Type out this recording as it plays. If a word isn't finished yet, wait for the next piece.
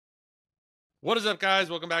What is up, guys?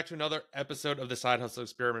 Welcome back to another episode of the Side Hustle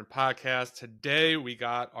Experiment podcast. Today, we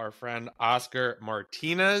got our friend Oscar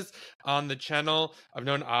Martinez on the channel. I've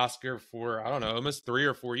known Oscar for, almost 3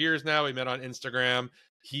 or 4 years now. We met on Instagram.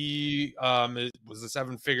 He was a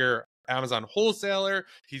 7-figure Amazon wholesaler.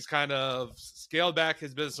 He's kind of scaled back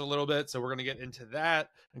his business a little bit. So we're going to get into that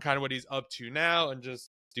and kind of what he's up to now and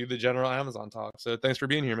just do the general Amazon talk. So thanks for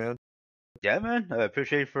being here, man. Yeah, man. I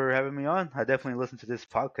appreciate you for having me on. I definitely listen to this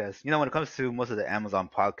podcast. When it comes to most of the Amazon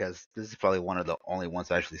podcasts, this is probably one of the only ones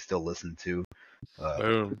I actually still listen to.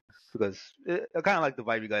 Boom. Because I kind of like the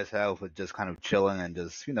vibe you guys have with just kind of chilling and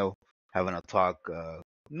just, having a talk,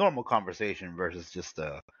 normal conversation versus just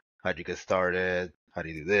how do you get started? How do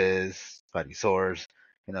you do this? How do you source?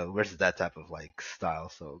 Versus that type of like style.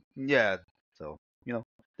 So, yeah. So,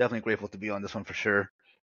 definitely grateful to be on this one for sure.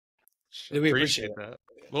 We appreciate that.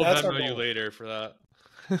 We'll Venmo you later for that.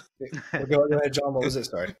 Go ahead, John. What was it?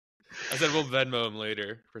 Sorry. I said we'll Venmo him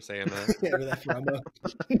later for saying that.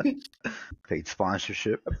 Paid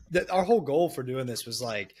sponsorship. Our whole goal for doing this was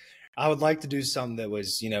like, I would like to do something that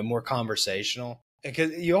was, more conversational.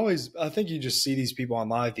 Because I think you just see these people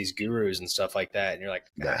online, like these gurus and stuff like that. And you're like,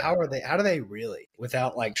 how do they really,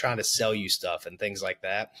 without like trying to sell you stuff and things like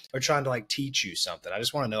that, or trying to like teach you something. I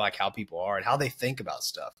just want to know like how people are and how they think about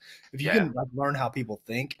stuff. If you can like learn how people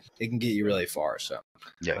think, it can get you really far. So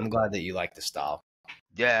I'm glad that you like the style.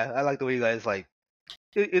 Yeah. I like the way you guys like,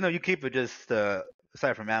 you keep it just,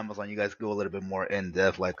 aside from Amazon, you guys go a little bit more in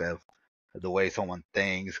depth, like the way someone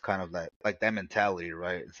thinks, kind of like that mentality,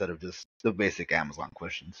 right? Instead of just the basic Amazon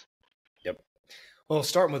questions. Yep. Well,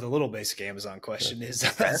 starting with a little basic Amazon question is,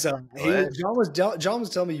 John was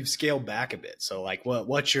telling me you've scaled back a bit. So like,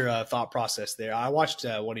 what's your thought process there? I watched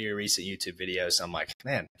one of your recent YouTube videos. So I'm like,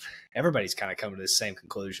 man, everybody's kind of coming to the same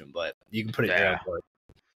conclusion, but you can put it down.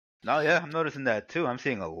 No, yeah, I'm noticing that too. I'm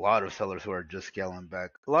seeing a lot of sellers who are just scaling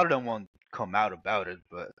back. A lot of them won't come out about it,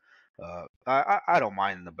 but I don't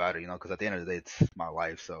mind about it, because at the end of the day, it's my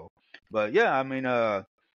life. So, but yeah, I mean,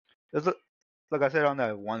 like I said on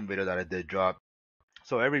that one video that I did drop.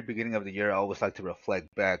 So every beginning of the year, I always like to reflect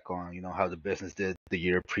back on, how the business did the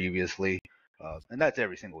year previously, and that's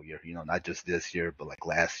every single year, not just this year, but like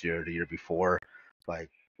last year, the year before. Like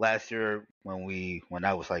last year, when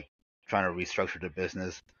I was like trying to restructure the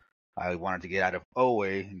business, I wanted to get out of OA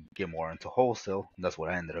and get more into wholesale. And that's what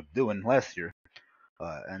I ended up doing last year.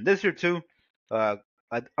 And this year too, I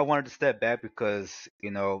wanted to step back because,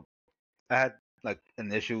 I had like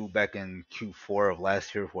an issue back in Q4 of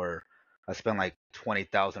last year where I spent like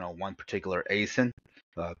 $20,000 on one particular ASIN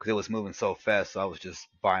because it was moving so fast. So I was just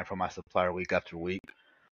buying from my supplier week after week.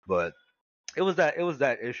 But it was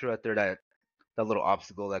that issue right there, that little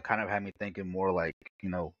obstacle that kind of had me thinking more like,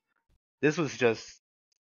 this was just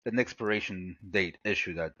an expiration date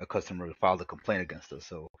issue that a customer filed a complaint against us.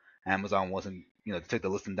 So Amazon wasn't, took the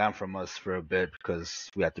listing down from us for a bit because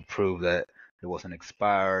we had to prove that it wasn't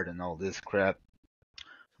expired and all this crap.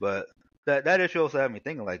 But that issue also had me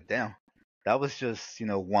thinking like, damn, that was just,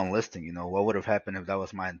 one listing, what would have happened if that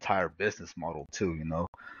was my entire business model too,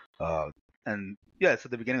 and yeah, so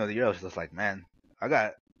at the beginning of the year, I was just like, man, I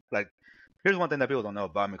got like, here's one thing that people don't know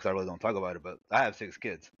about me because I really don't talk about it, but I have 6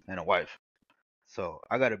 kids and a wife. So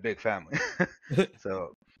I got a big family.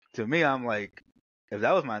 So to me, I'm like, if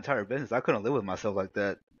that was my entire business, I couldn't live with myself like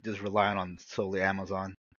that, just relying on solely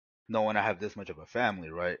Amazon, knowing I have this much of a family,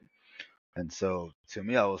 right? And so to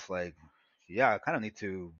me, I was like, yeah, I kind of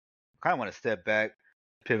want to step back,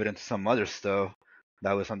 pivot into some other stuff.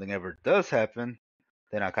 That way, something ever does happen,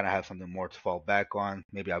 then I kind of have something more to fall back on.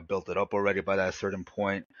 Maybe I built it up already by that certain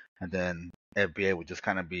point, and then FBA would just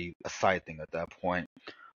kind of be a side thing at that point.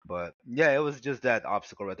 But yeah, it was just that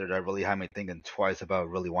obstacle right there that really had me thinking twice about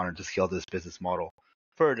really wanting to scale this business model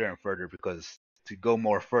further and further, because to go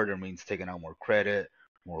more further means taking out more credit,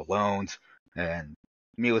 more loans. And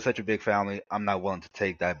me with such a big family, I'm not willing to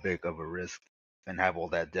take that big of a risk and have all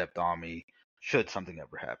that debt on me should something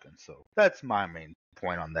ever happen. So that's my main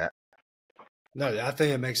point on that. No, I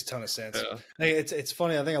think it makes a ton of sense. Yeah. It's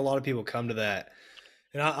funny. I think a lot of people come to that.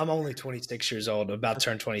 And I'm only 26 years old, about to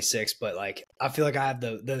turn 26, but like, I feel like I have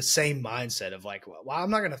the same mindset of like, well, I'm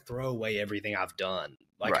not going to throw away everything I've done,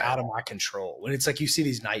 like out of my control. When it's like, you see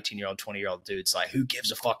these 19-year-old, 20-year-old dudes, like, who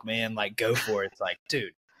gives a fuck, man? Like, go for it. It's like,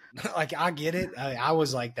 dude, like, I get it. I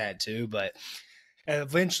was like that too, but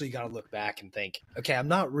eventually you got to look back and think, okay, I'm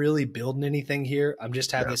not really building anything here. I'm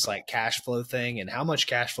just have this like cash flow thing. And how much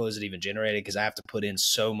cash flow is it even generated? Because I have to put in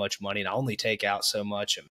so much money and I only take out so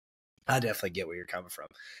much. And I definitely get where you're coming from.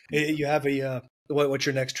 You have what's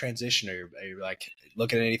your next transition? Are you like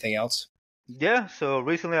looking at anything else? Yeah, so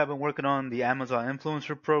recently I've been working on the Amazon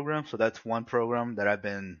Influencer program. So that's one program that I've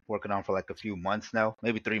been working on for like a few months now,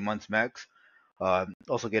 maybe 3 months max.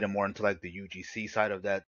 Also getting more into like the UGC side of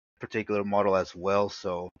that particular model as well.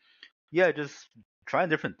 So yeah, just trying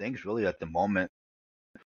different things really at the moment.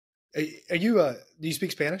 Are you do you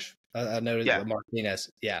speak Spanish? I noticed Yeah, Martinez.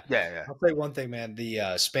 Yeah. yeah. I'll say one thing, man.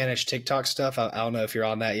 The Spanish TikTok stuff, I don't know if you're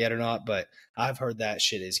on that yet or not, but I've heard that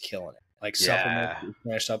shit is killing it. Like supplements, Yeah,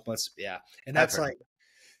 Spanish supplements. Yeah. And I've that's heard. like,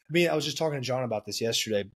 I mean, I was just talking to John about this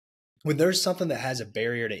yesterday. When there's something that has a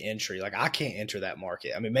barrier to entry, like I can't enter that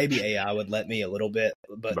market. I mean, maybe AI would let me a little bit,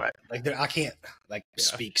 but Right. like I can't like Yeah.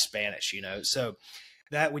 speak Spanish, you know? So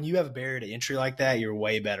that when you have a barrier to entry like that, you're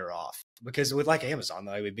way better off. Because with like Amazon,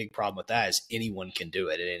 though, a big problem with that is anyone can do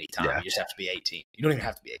it at any time. Yeah. You just have to be 18. You don't even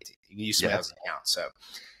have to be 18. You can use somebody Yeah. else's account. So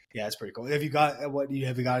yeah, it's pretty cool. Have you got have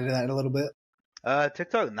you got into that in a little bit?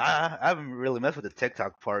 TikTok, nah, I haven't really messed with the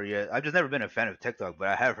TikTok part yet. I've just never been a fan of TikTok, but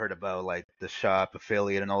I have heard about like the shop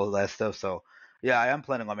affiliate and all of that stuff. So yeah, I am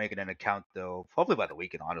planning on making an account though, hopefully by the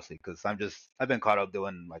weekend, honestly, because I've been caught up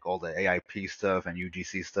doing like all the AIP stuff and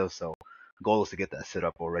UGC stuff. So goal is to get that set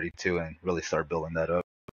up already too and really start building that up.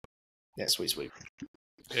 Yeah, sweet.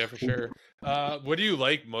 Yeah, for sure. What do you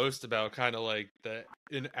like most about kind of like the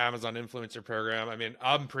Amazon influencer program? I mean,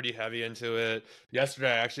 I'm pretty heavy into it.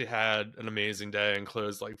 Yesterday, I actually had an amazing day and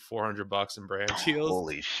closed like $400 in brand deals.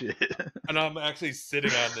 Holy shit! And I'm actually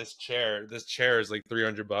sitting on this chair. This chair is like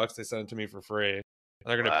 $300. They sent it to me for free. And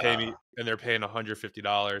they're gonna pay me, Wow. and they're paying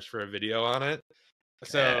 $150 for a video on it.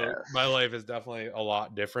 So Yes. my life is definitely a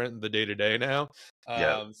lot different the day to day now.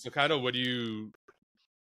 Yeah. So kind of what do you?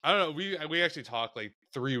 I don't know. We actually talked like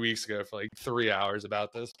 3 weeks ago for like 3 hours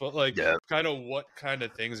about this, but like, Yeah. kind of what kind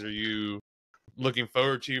of things are you looking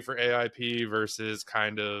forward to for AIP versus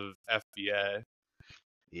kind of FBA?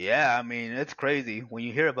 Yeah. I mean, it's crazy when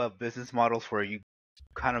you hear about business models where you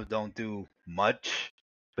kind of don't do much,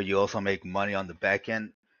 but you also make money on the back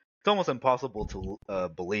end. It's almost impossible to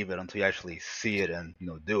believe it until you actually see it and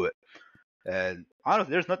do it. And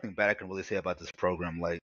honestly, there's nothing bad I can really say about this program.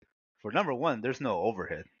 Like for number one, there's no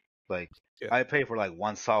overhead. Like Yeah. I pay for like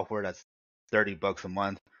one software that's $30 a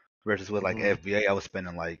month, versus with like Mhm. FBA, I was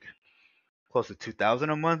spending like close to 2,000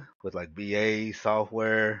 a month with like BA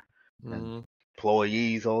software and Mhm.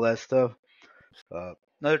 employees, all that stuff.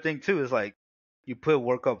 Another thing too is like you put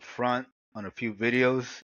work up front on a few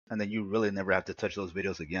videos, and then you really never have to touch those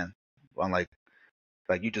videos again. Unlike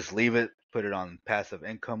like you just leave it, put it on passive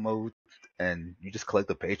income mode, and you just collect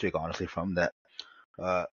the paycheck honestly from that.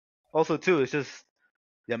 Uh, Also too, it's just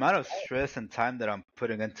the amount of stress and time that I'm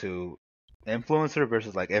putting into influencer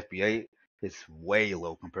versus like FBA is way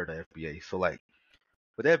low compared to FBA. So like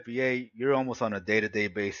with FBA, you're almost on a day-to-day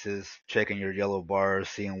basis, checking your yellow bars,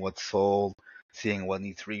 seeing what's sold, seeing what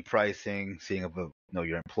needs repricing, seeing if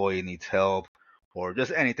your employee needs help, or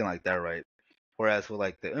just anything like that, right? Whereas with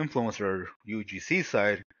like the influencer UGC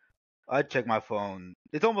side, I check my phone.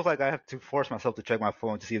 It's almost like I have to force myself to check my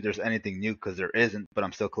phone to see if there's anything new because there isn't, but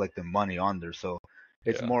I'm still collecting money on there. So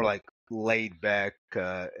it's Yeah. more like laid back.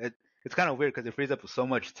 It's kind of weird because it frees up so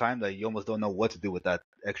much time that you almost don't know what to do with that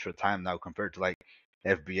extra time now compared to like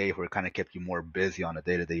FBA where it kind of kept you more busy on a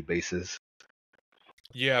day-to-day basis.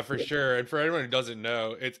 Yeah, for sure. And for anyone who doesn't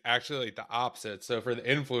know, it's actually like the opposite. So for the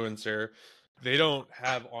influencer, they don't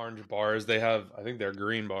have orange bars. They have, I think they're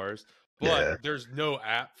green bars, but Yeah. there's no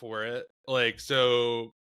app for it. Like,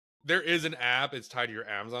 so there is an app, it's tied to your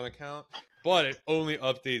Amazon account, but it only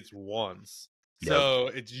updates once. Yep. So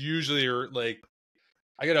it's usually like,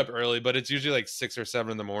 I get up early, but it's usually like 6 or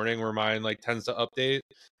 7 in the morning where mine like tends to update.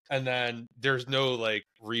 And then there's no like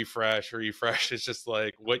refresh. It's just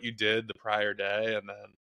like what you did the prior day, and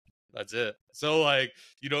then that's it. So like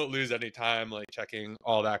you don't lose any time like checking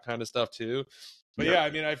all that kind of stuff too. But Yep. yeah, I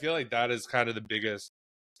mean, I feel like that is kind of the biggest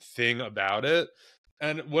thing about it.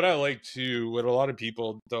 And what I like too, what a lot of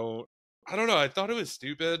people don't, I don't know, I thought it was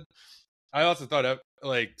stupid. I also thought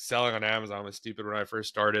like selling on Amazon was stupid when I first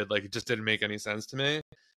started. Like it just didn't make any sense to me.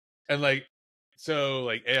 And like, so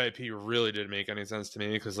like AIP really didn't make any sense to me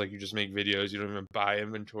because like you just make videos, you don't even buy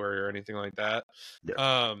inventory or anything like that. Yep.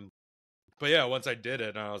 But yeah, once I did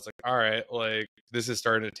it, and I was like, all right, like this is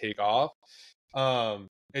starting to take off.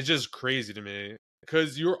 It's just crazy to me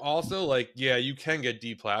because you're also like, yeah, you can get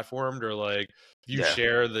deplatformed or like if you Yeah.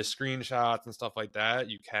 share the screenshots and stuff like that,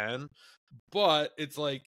 you can. But it's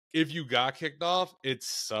like if you got kicked off, it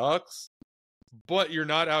sucks. But you're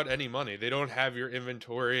not out any money. They don't have your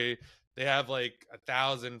inventory. They have like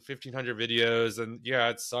 1,000, 1,500 videos, and yeah,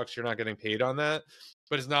 it sucks. You're not getting paid on that,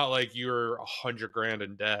 but it's not like you're 100 grand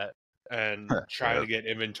in debt and trying Yeah. to get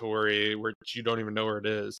inventory where you don't even know where it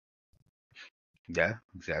is. Yeah,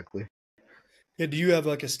 exactly. Yeah, do you have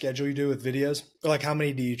like a schedule you do with videos? Or like how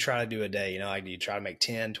many do you try to do a day? You know, like do you try to make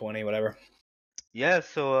 10, 20, whatever? Yeah,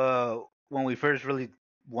 so when we first really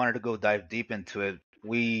wanted to go dive deep into it,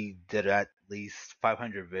 we did at least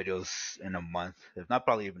 500 videos in a month, if not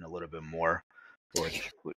probably even a little bit more,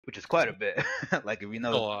 which is quite a bit. Like if you A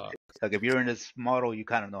know, lot. like if you're in this model, you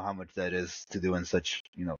kind of know how much that is to do in such,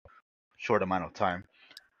 short amount of time.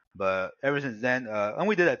 But ever since then, and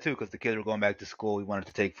we did that too because the kids were going back to school. We wanted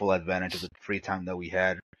to take full advantage of the free time that we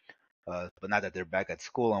had. But now that they're back at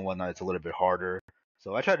school and whatnot, it's a little bit harder.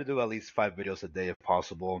 So I try to do at least 5 videos a day if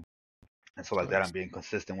possible. And so like that, I'm Nice. being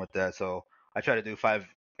consistent with that. So I try to do 5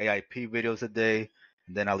 AIP videos a day,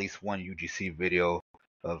 and then at least one UGC video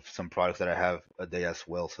of some products that I have a day as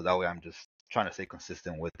well. So that way, I'm just trying to stay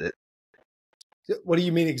consistent with it. What do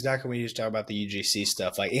you mean exactly when you just talk about the UGC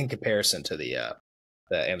stuff, like in comparison to the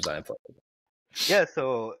Amazon influencer? Yeah.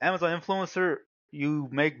 So Amazon influencer, you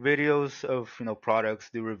make videos of products,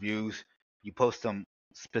 do reviews, you post them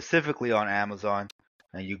specifically on Amazon,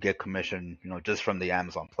 and you get commission just from the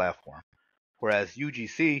Amazon platform. Whereas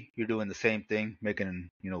UGC, you're doing the same thing, making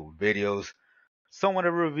videos, somewhat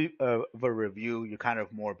of a review. You're kind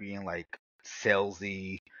of more being like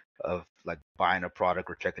salesy of like buying a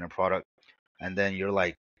product or checking a product, and then you're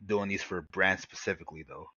like doing these for brands specifically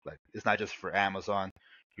though. Like it's not just for Amazon.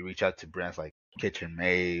 You reach out to brands like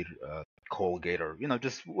KitchenMaid, Colgate, or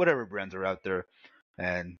just whatever brands are out there,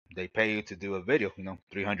 and they pay you to do a video.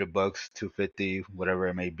 $300, 250, whatever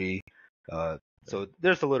it may be. So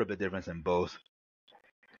there's a little bit difference in both.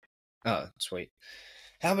 Oh, sweet.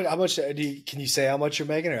 How much can you say how much you're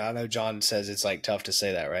making? Or I know John says it's like tough to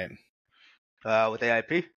say that, right? With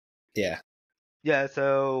AIP, Yeah. yeah,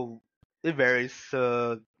 so it varies.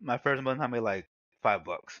 My first month I made like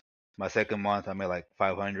 $5. My second month I made like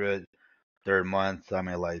 500. Third month I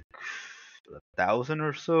made like 1,000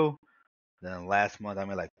 or so. Then last month I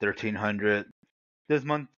made like 1,300. This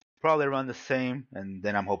month probably around the same, and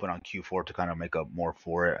then I'm hoping on Q4 to kind of make up more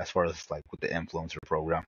for it as far as like with the influencer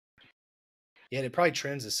program. Yeah, and it probably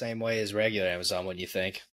trends the same way as regular Amazon, wouldn't you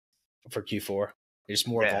think, for Q4? There's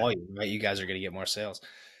more Yeah. volume, right? You guys are going to get more sales.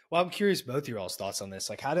 Well, I'm curious both your all's thoughts on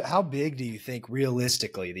this. Like, how big do you think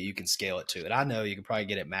realistically that you can scale it to? And I know you can probably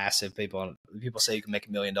get it massive. People say you can make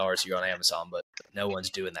 $1 million a year on Amazon, but no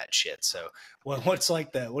one's doing that shit. So, what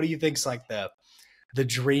do you think's like the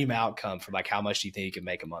dream outcome from like how much do you think you can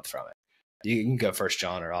make a month from it? You can go first,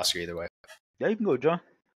 John or Oscar, either way. Yeah, you can go, John.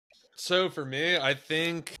 So for me, I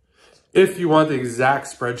think if you want the exact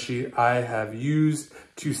spreadsheet I have used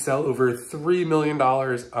to sell over $3 million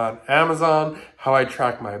on Amazon, how I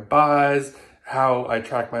track my buys, how I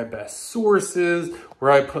track my best sources,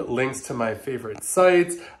 where I put links to my favorite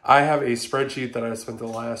sites. I have a spreadsheet that I've spent the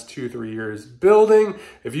last 2-3 years building.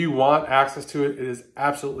 If you want access to it, it is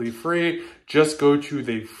absolutely free. Just go to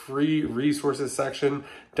the free resources section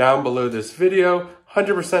down below this video.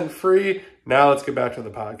 100% free. Now let's get back to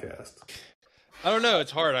the podcast. I don't know.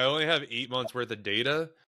 It's hard. I only have 8 months worth of data,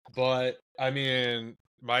 but I mean,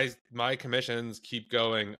 my commissions keep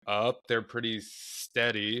going up. They're pretty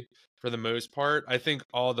steady for the most part. I think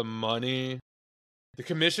all the money, the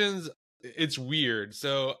commissions, it's weird.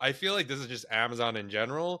 So I feel like this is just Amazon in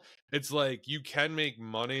general. It's like you can make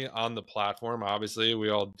money on the platform. Obviously, we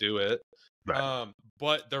all do it. Right.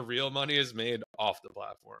 But the real money is made off the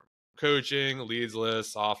platform. Coaching, leads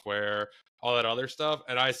list, software, all that other stuff.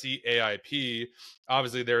 And I see AIP.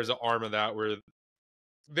 Obviously, there's an arm of that where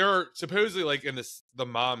there are supposedly like in the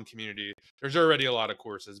mom community, there's already a lot of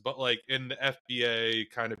courses, but like in the FBA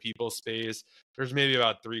kind of people space, there's maybe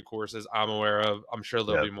about 3 courses I'm aware of. I'm sure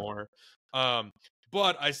there'll be more.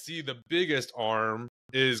 But I see the biggest arm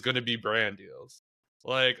is going to be brand deals.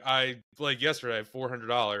 Like yesterday,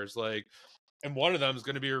 $400. Like, and one of them is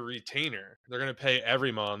going to be a retainer. They're going to pay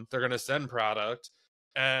every month. They're going to send product,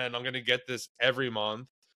 and I'm going to get this every month.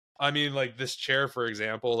 I mean, like this chair, for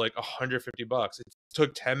example, like $150. It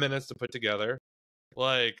took 10 minutes to put together.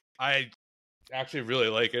 Like, I actually really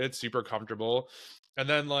like it. It's super comfortable. And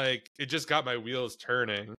then like it just got my wheels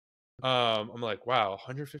turning. I'm like, wow,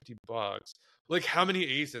 $150. Like, how many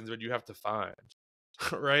ASINs would you have to find?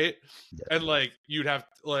 Right? And like you'd have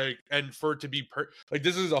like, and for it to be like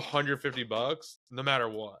this is $150 no matter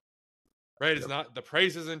what. Right? It's not, the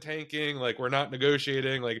price isn't tanking, like we're not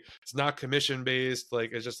negotiating, like it's not commission based,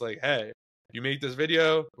 like it's just like, hey, you make this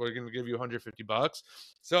video, we're gonna give you $150.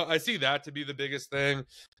 So I see that to be the biggest thing.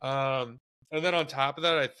 And then on top of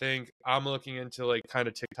that, I think I'm looking into like kind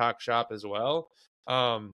of TikTok shop as well.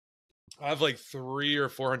 I have like 300 or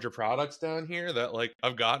 400 products down here that like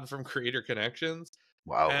I've gotten from creator connections.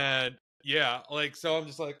 Wow. And Yeah, like, so I'm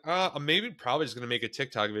just like, I'm maybe probably just gonna make a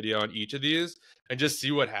TikTok video on each of these and just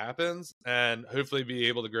see what happens, and hopefully be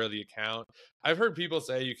able to grow the account. I've heard people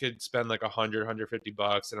say you could spend like 150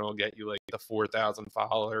 bucks and it'll get you like the 4,000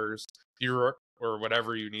 followers or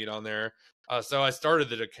whatever you need on there. So I started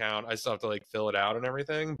the account. I still have to like fill it out and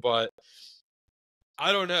everything, but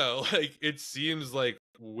I don't know. Like, it seems like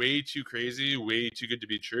way too crazy, way too good to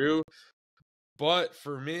be true. But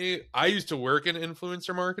for me, I used to work in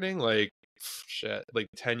influencer marketing, like, shit, like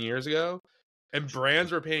 10 years ago. And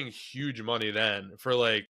brands were paying huge money then for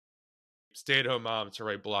like stay-at-home moms to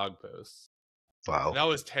write blog posts. Wow. And that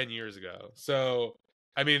was 10 years ago. So,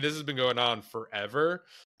 I mean, this has been going on forever.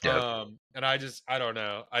 Yep. And I don't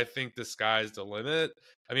know. I think the sky's the limit.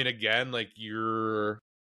 I mean, again, like, you're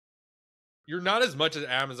not as much at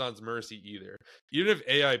Amazon's mercy either. Even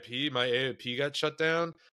if my AIP got shut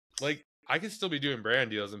down, like, I could still be doing brand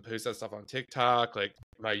deals and post that stuff on TikTok, like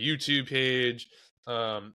my YouTube page,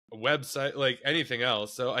 a website, like anything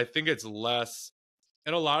else. So I think it's less.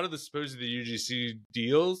 And a lot of the supposedly UGC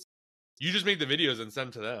deals, you just make the videos and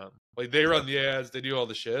send to them. Like, they run the ads, they do all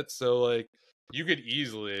the shit. So like, you could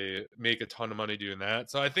easily make a ton of money doing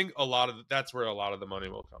that. So I think that's where a lot of the money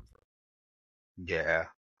will come from. Yeah.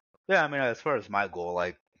 Yeah, I mean, as far as my goal,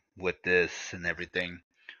 like with this and everything,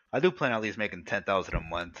 I do plan on at least making 10,000 a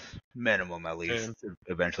month minimum, at least.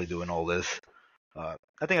 Eventually doing all this. I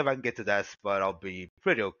think if I can get to that spot, I'll be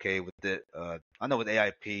pretty okay with it. I know with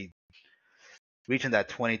AIP, reaching that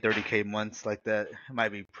 20, 30K months like that, it might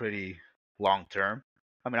be pretty long term.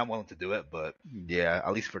 I mean, I'm willing to do it, but yeah,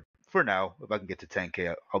 at least for now, if I can get to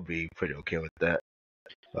 10K, I'll be pretty okay with that.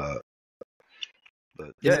 But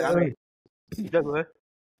yeah, I mean, yeah, go ahead.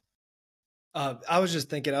 I was just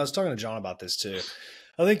thinking, I was talking to John about this too.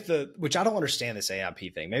 I think which I don't understand this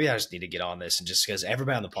AIP thing. Maybe I just need to get on this, and just because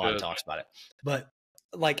everybody on the pod talks about it. But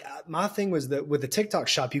like, my thing was that with the TikTok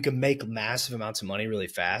shop, you can make massive amounts of money really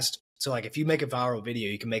fast. So like, if you make a viral video,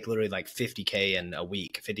 you can make literally like 50K in a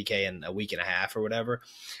week, 50K in a week and a half or whatever,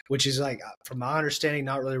 which is like, from my understanding,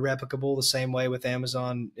 not really replicable the same way with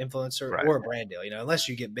Amazon influencer or a brand deal, unless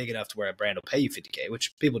you get big enough to where a brand will pay you 50K,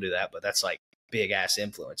 which people do that, but that's like big ass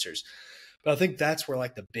influencers. But I think that's where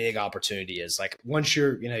like the big opportunity is. Like, once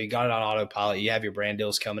you got it on autopilot, you have your brand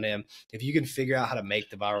deals coming in. If you can figure out how to make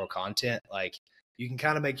the viral content, like, you can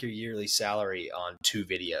kind of make your yearly salary on 2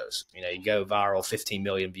 videos. You go viral, 15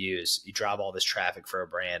 million views, you drive all this traffic for a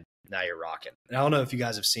brand. Now you're rocking. And I don't know if you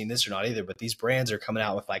guys have seen this or not either, but these brands are coming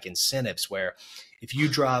out with like incentives where if you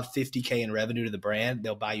drive 50K in revenue to the brand,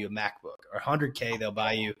 they'll buy you a MacBook, or 100K, they'll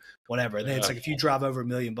buy you whatever. And then it's like, if you drive over $1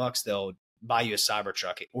 million, they'll buy you a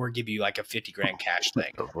Cybertruck or give you like a 50 grand cash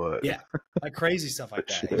thing. Yeah. Like crazy stuff like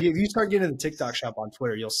that. If you start getting the TikTok shop on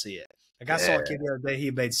Twitter, you'll see it. Like, I saw a kid the other day,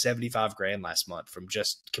 he made 75 grand last month from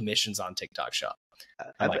just commissions on TikTok shop.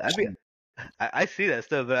 I see that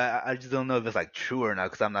stuff, but I just don't know if it's like true or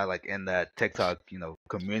not, because I'm not like in that TikTok,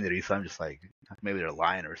 community. So I'm just like, maybe they're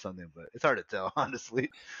lying or something, but it's hard to tell,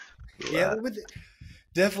 honestly. Yeah,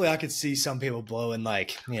 definitely, I could see some people blowing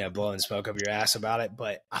smoke up your ass about it,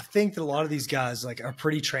 but I think that a lot of these guys like are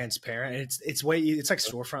pretty transparent. It's like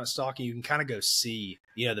storefront stalking. You can kind of go see,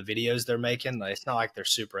 the videos they're making. Like, it's not like they're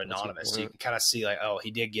super anonymous. You can kind of see like, oh,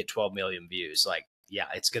 he did get 12 million views. Like, yeah,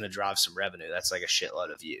 it's going to drive some revenue. That's like a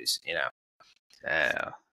shitload of views, Yeah.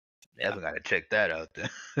 I've got to check that out then.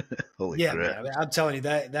 Holy crap. Man, I mean, I'm telling you,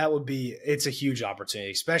 that would be, it's a huge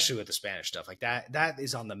opportunity, especially with the Spanish stuff. Like, that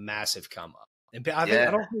is on the massive come up. And I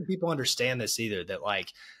don't think people understand this either, that like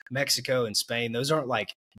Mexico and Spain, those aren't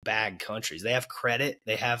like bad countries. They have credit.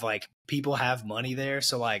 They have like, people have money there.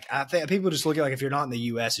 So like, I think people just look at like, if you're not in the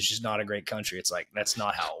US, it's just not a great country. It's like, that's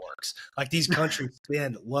not how it works. Like, these countries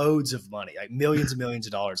spend loads of money, like millions and millions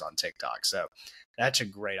of dollars on TikTok. So that's a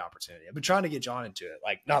great opportunity. I've been trying to get John into it,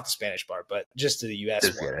 like not the Spanish part, but just to the US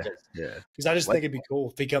one. Because I just think it'd be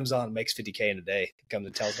cool if he comes on and makes 50K in a day, comes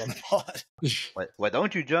and tells on the pod. Why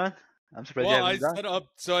don't you, John? I'm surprised. Well,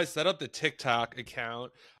 I set up the TikTok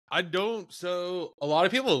account. So a lot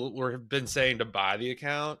of people have been saying to buy the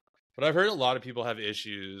account, but I've heard a lot of people have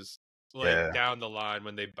issues down the line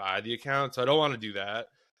when they buy the account. So I don't want to do that.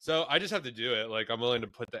 So I just have to do it. Like, I'm willing to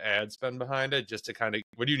put the ad spend behind it just to kind of,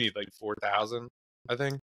 what do you need? Like 4,000, I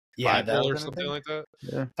think? Yeah. Or something like that.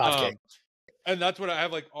 Yeah. 5K. And that's what I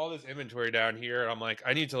have, like all this inventory down here. I'm like,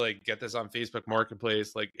 I need to like get this on Facebook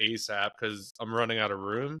Marketplace like ASAP, because I'm running out of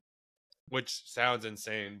room. Which sounds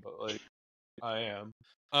insane, but like, I am.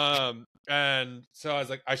 And so I was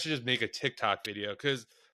like, I should just make a TikTok video, because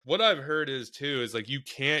what I've heard is like, you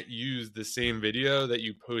can't use the same video that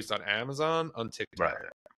you post on Amazon on TikTok. Right.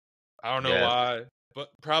 I don't know why. but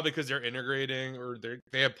probably because they're integrating or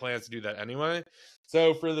they have plans to do that anyway.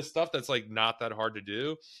 So for the stuff that's like not that hard to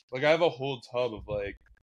do, like I have a whole tub of like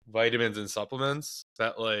vitamins and supplements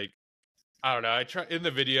that like I don't know. I try in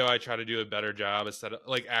the video. I try to do a better job instead of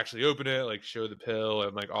like actually open it, like show the pill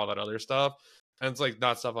and like all that other stuff. And it's like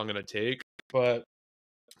not stuff I'm gonna take, but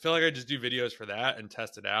I feel like I just do videos for that and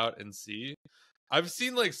test it out and see. I've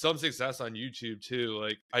seen like some success on YouTube too.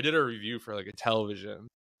 Like I did a review for like a television.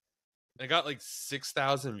 I got like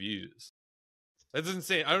 6,000 views. That's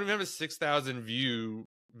insane. I don't even have a 6,000 view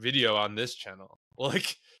video on this channel.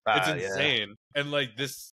 Like it's insane. Yeah. And like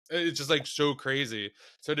this, it's just like so crazy.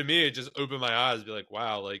 So to me, it just opened my eyes to be like,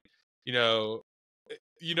 wow, like, you know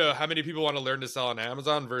how many people want to learn to sell on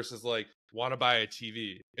Amazon versus like want to buy a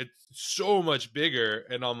TV. It's so much bigger.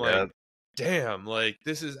 And I'm like, damn, like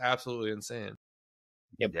this is absolutely insane.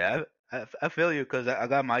 Yep. Yeah, I feel you because I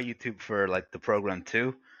got my YouTube for like the program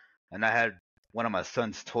too. And I had one of my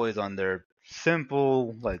son's toys on there.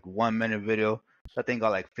 Simple, like 1 minute video. That thing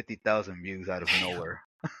got like 50,000 views out of nowhere.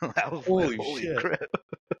 That was holy shit. Crap.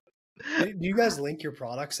 Do you guys link your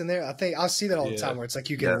products in there? I think I'll see that all the time where it's like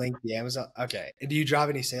you can link the Amazon. Okay. And do you drive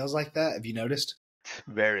any sales like that? Have you noticed?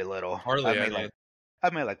 Very little. Hardly. I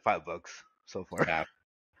made like $5 so far. Yeah.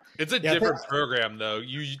 It's a different program though.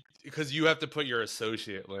 Because you have to put your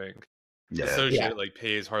associate link. Yeah. Associate like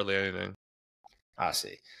pays hardly anything. I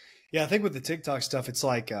see. Yeah, I think with the TikTok stuff, it's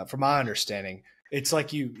like, from my understanding, it's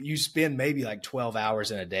like you spend maybe like 12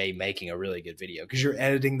 hours in a day making a really good video because you're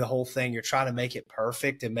editing the whole thing. You're trying to make it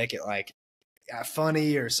perfect and make it like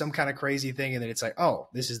funny or some kind of crazy thing. And then it's like, oh,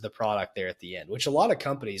 this is the product there at the end, which a lot of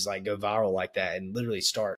companies like go viral like that and literally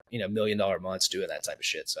start, $1 million months doing that type of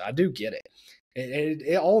shit. So I do get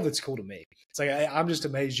it. All of it's cool to me. It's like, I'm just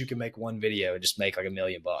amazed you can make one video and just make like $1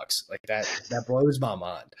 million. Like that blows my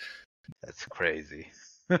mind. That's crazy.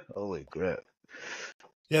 Holy crap.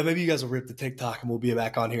 Yeah, maybe you guys will rip the TikTok and we'll be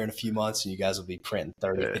back on here in a few months and you guys will be printing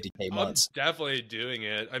 30, 50K months. I'm definitely doing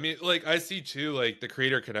it. I mean, like I see too, like the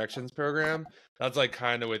Creator Connections program, that's like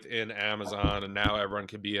kind of within Amazon and now everyone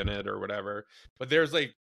can be in it or whatever. But there's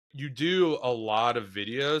like, you do a lot of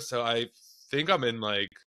videos. So I think I'm in like,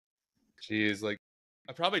 like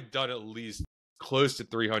I've probably done at least close to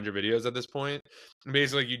 300 videos at this point. And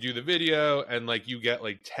basically you do the video and like you get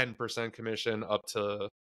like 10% commission up to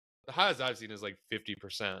the highest I've seen is like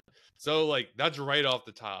 50%. So like that's right off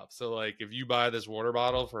the top. So like if you buy this water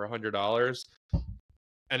bottle for $100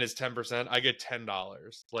 and it's 10%, I get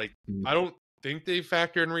 $10. Like I don't think they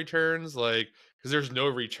factor in returns, like because there's no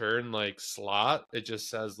return like slot. It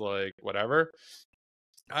just says like whatever.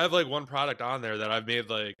 I have like one product on there that I've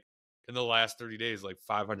made like in the last 30 days like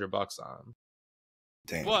 $500 on.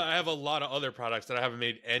 Damn. Well, I have a lot of other products that I haven't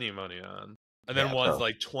made any money on. And then one's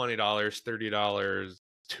like $20, $30,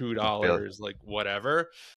 $2, like whatever.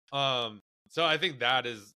 So I think that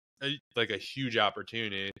is like a huge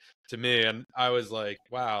opportunity to me. And I was like,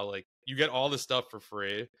 wow, like you get all this stuff for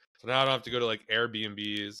free. So now I don't have to go to like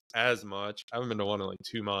Airbnbs as much. I haven't been to one in like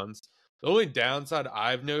 2 months. The only downside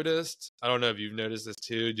I've noticed, I don't know if you've noticed this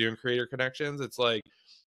too, doing Creator Connections, it's like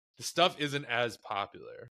the stuff isn't as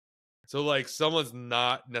popular. So like someone's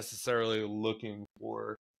not necessarily looking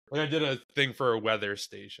for, like I did a thing for a weather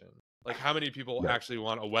station. Like how many people actually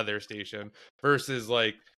want a weather station versus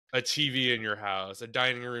like a TV in your house, a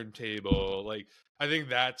dining room table? Like I think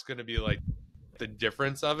that's going to be like the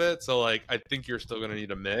difference of it. So like I think you're still going to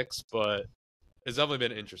need a mix, but it's definitely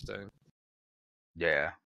been interesting.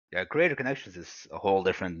 Yeah. Creator Connections is a whole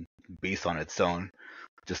different beast on its own,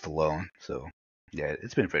 just alone. So yeah,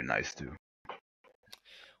 it's been pretty nice too.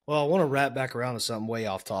 Well, I want to wrap back around to something way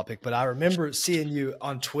off topic, but I remember seeing you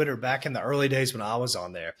on Twitter back in the early days when I was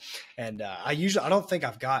on there. And I don't think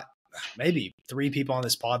I've got maybe 3 people on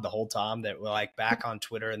this pod the whole time that were like back on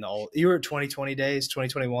Twitter in the old, you were 2020 days,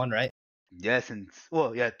 2021, right? Yes. And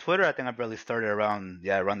Twitter, I think I barely started around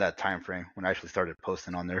that time frame when I actually started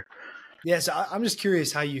posting on there. Yeah. So I'm just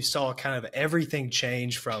curious how you saw kind of everything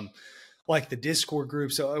change from like the Discord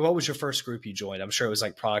group. So what was your first group you joined? I'm sure it was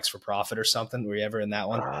like Products for Profit or something. Were you ever in that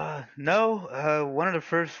one? No. One of the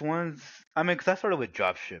first ones, I mean, because I started with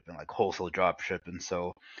drop shipping, like wholesale drop shipping.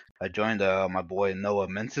 So I joined my boy Noah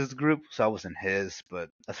Mentz's group. So I was in his. But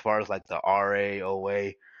as far as like the RA,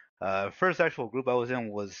 OA, first actual group I was in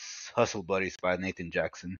was Hustle Buddies by Nathan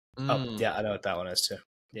Jackson. Oh, yeah. I know what that one is too.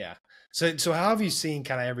 Yeah. So how have you seen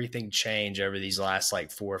kind of everything change over these last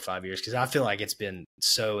like 4 or 5 years? Because I feel like it's been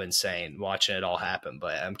so insane watching it all happen.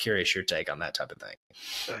 But I'm curious your take on that type of thing.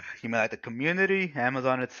 You mean like the community,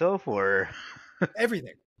 Amazon itself, or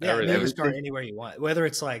everything? Yeah, I mean, you can start everything. anywhere you want, whether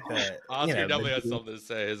it's like the Oscar definitely has something to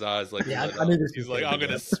say. His eyes like Yeah, lit I knew up. this He's was like, gonna I'm be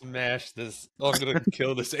gonna good. smash this. I'm gonna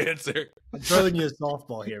kill this answer. I'm throwing you a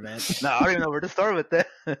softball here, man. No, I don't even know where to start with that,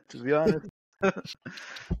 to be honest.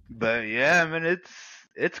 But yeah, I mean,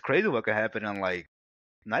 it's crazy what could happen in like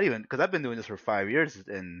not even because I've been doing this for 5 years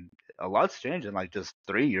and a lot's changed in like just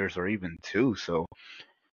 3 years or even two. So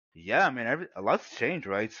yeah, I mean, a lot's changed,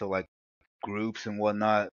 right? So like groups and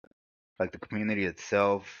whatnot, like the community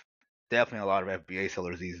itself, definitely a lot of FBA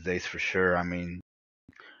sellers these days for sure. I mean,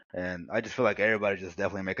 and I just feel like everybody's just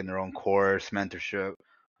definitely making their own course, mentorship.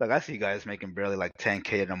 Like I see guys making barely like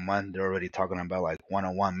 10K in a month. They're already talking about like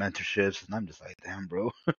one-on-one mentorships, and I'm just like, damn,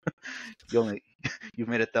 bro, you've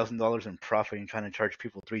made $1,000 in profit and you're trying to charge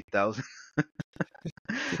people 3,000.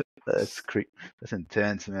 That's that's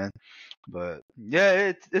intense, man. But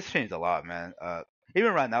yeah, it's changed a lot, man.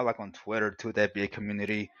 Even right now, like on Twitter too, the FBA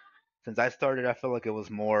community. Since I started, I feel like it was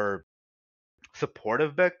more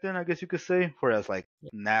supportive back then, I guess you could say. Whereas like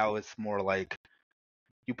now, it's more like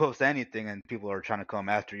you post anything and people are trying to come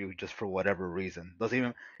after you just for whatever reason. Doesn't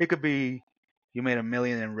even it could be you made 1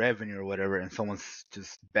 million in revenue or whatever, and someone's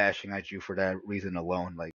just bashing at you for that reason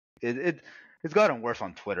alone. Like it's gotten worse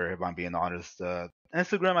on Twitter, if I'm being honest.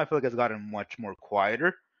 Instagram, I feel like it's gotten much more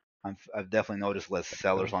quieter. I've definitely noticed less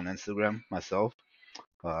sellers on Instagram myself,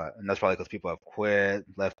 and that's probably because people have quit,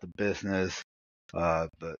 left the business. But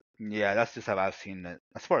yeah, that's just how I've seen it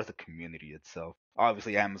as far as the community itself.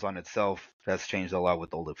 Obviously, Amazon itself has changed a lot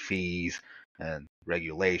with all the fees and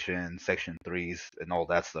regulations, Section 3s, and all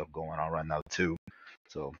that stuff going on right now too.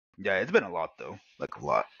 So yeah, it's been a lot though, like a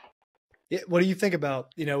lot. Yeah, what do you think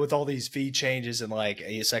about, with all these fee changes and like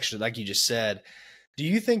a section, like you just said, do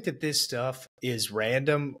you think that this stuff is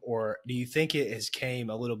random, or do you think it has came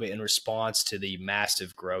a little bit in response to the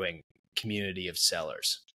massive growing community of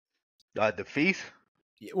sellers? The fees?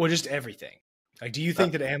 Well, just everything. Like, do you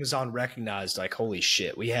think that Amazon recognized like, holy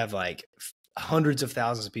shit, we have like hundreds of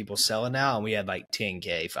thousands of people selling now, and we had like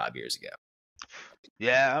 10K 5 years ago?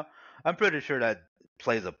 Yeah, I'm pretty sure that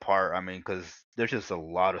plays a part. I mean, because there's just a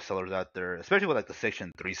lot of sellers out there, especially with like the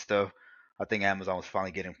Section 3 stuff. I think Amazon was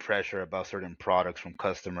finally getting pressure about certain products from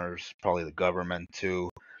customers, probably the government too.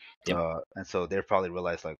 Yep. And so they probably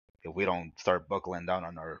realized like if we don't start buckling down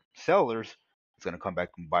on our sellers, it's gonna come back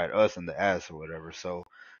and bite us in the ass or whatever. So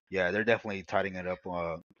yeah, they're definitely tightening it up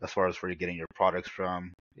as far as where you're getting your products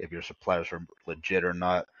from, if your suppliers are legit or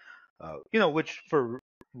not. Which for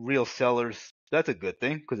real sellers, that's a good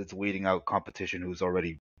thing because it's weeding out competition who's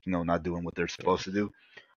already not doing what they're supposed to do.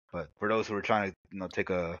 But for those who are trying to take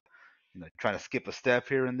a trying to skip a step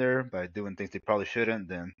here and there by doing things they probably shouldn't,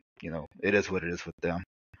 then it is what it is with them.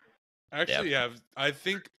 Actually, yeah, I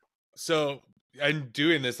think so. I'm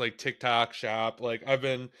doing this like TikTok shop. Like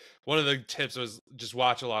one of the tips was just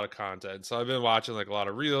watch a lot of content. So I've been watching like a lot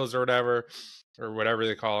of reels or whatever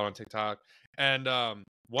they call it on TikTok. And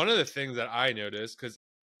one of the things that I noticed, because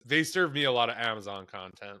they serve me a lot of Amazon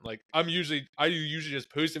content. Like I usually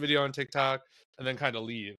just post a video on TikTok and then kind of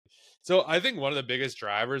leave. So I think one of the biggest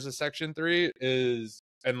drivers of Section 3 is,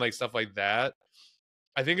 and like stuff like that,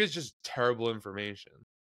 I think it's just terrible information.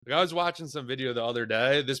 Like I was watching some video the other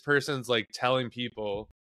day. This person's like telling people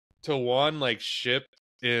to like ship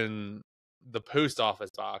in the post office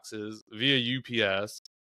boxes via UPS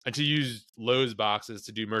and to use Lowe's boxes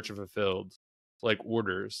to do merchant fulfilled like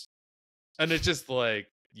orders. And it's just like,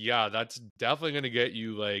 yeah, that's definitely going to get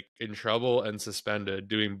you like in trouble and suspended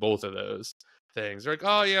doing both of those things. They're like,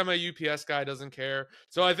 oh yeah, my UPS guy doesn't care.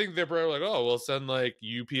 So I think they're probably like, oh, we'll send like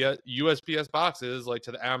USPS boxes like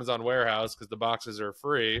to the Amazon warehouse because the boxes are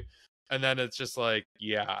free. And then it's just like,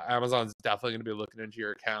 yeah, Amazon's definitely going to be looking into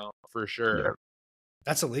your account for sure. Yeah.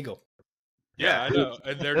 That's illegal. Yeah, I know.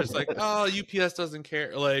 And they're just like, oh, UPS doesn't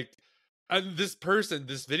care. Like, and this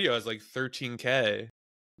video has like 13K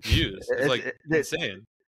views. It's like insane.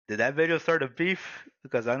 Did that video start a beef?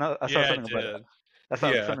 Because I saw something about it. I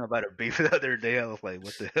saw something about a beef the other day. I was like,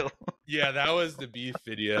 what the hell? Yeah, that was the beef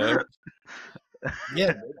video.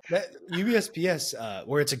 Yeah, that USPS,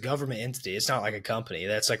 where it's a government entity, it's not like a company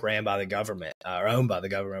that's like ran by the government or owned by the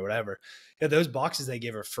government or whatever. Yeah, those boxes they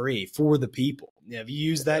give are free for the people. If you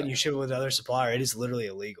use that and you ship it with another supplier, it is literally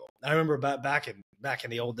illegal. I remember back in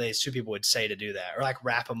the old days, two people would say to do that, or like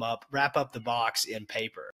wrap up the box in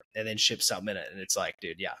paper and then ship something in it. And it's like,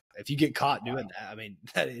 dude, yeah, if you get caught doing that, I mean,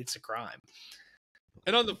 it's a crime.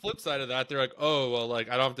 And on the flip side of that, they're like, oh, well, like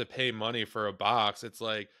I don't have to pay money for a box. It's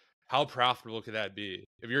like, how profitable could that be?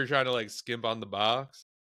 If you're trying to like skimp on the box,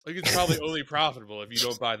 like it's probably only profitable if you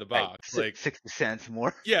don't buy the box. Like 60 cents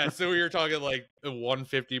more. Yeah, so you're talking like a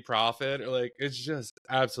 150 profit, or like it's just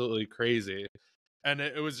absolutely crazy. And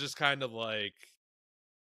it was just kind of like,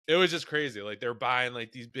 it was just crazy. Like they're buying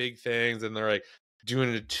like these big things and they're like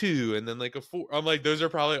doing a 2 and then like a 4. I'm like, those are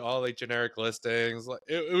probably all like generic listings. Like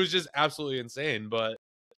it was just absolutely insane. But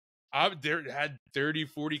I there had 30,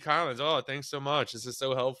 40 comments. Oh, thanks so much. This is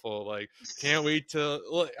so helpful. Like, can't wait to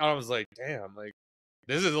look. I was like, damn, like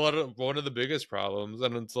this is one of the biggest problems.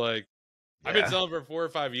 And it's like, I've been selling for 4 or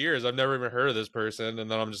 5 years. I've never even heard of this person. And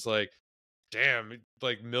then I'm just like, damn,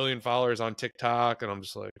 like million followers on TikTok. And I'm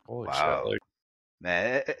just like, holy shit. Like,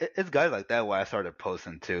 man, it's guys like that why I started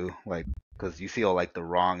posting too. Like, because you see all like the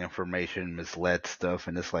wrong information, misled stuff,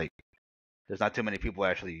 and it's like there's not too many people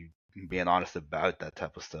actually being honest about that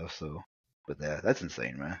type of stuff. So, but yeah, that's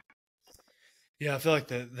insane, man. Yeah, I feel like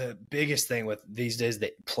the biggest thing with these days,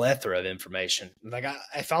 the plethora of information. Like,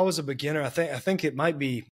 if I was a beginner, I think it might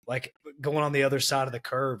be like going on the other side of the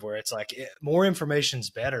curve where it's like more information's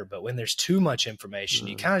better, but when there's too much information,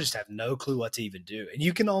 you kind of just have no clue what to even do, and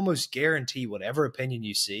you can almost guarantee whatever opinion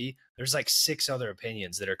you see, there's like 6 other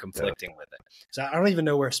opinions that are conflicting with it. So I don't even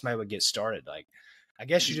know where somebody would get started. Like, I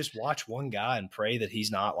guess you just watch one guy and pray that he's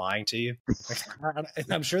not lying to you.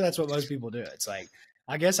 I'm sure that's what most people do. It's like,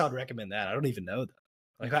 I guess I'd recommend that. I don't even know that.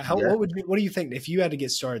 Like, what do you think if you had to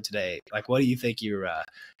get started today? Like, what do you think your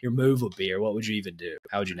move would be, or what would you even do?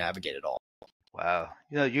 How would you navigate it all? Wow,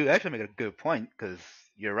 you actually make a good point because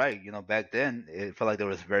you're right. Back then it felt like there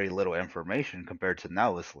was very little information compared to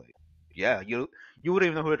now. It's like, yeah, you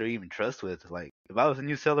wouldn't even know who to even trust with. Like, if I was a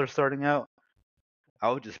new seller starting out,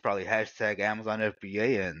 I would just probably hashtag Amazon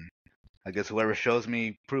FBA, and I guess whoever shows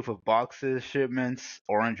me proof of boxes, shipments,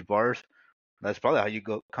 orange bars, that's probably how you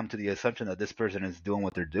come to the assumption that this person is doing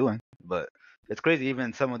what they're doing. But it's crazy,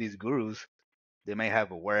 even some of these gurus, they may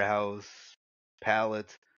have a warehouse,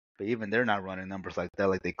 pallets, but even they're not running numbers like that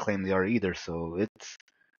like they claim they are either. So it's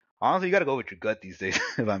honestly, you got to go with your gut these days,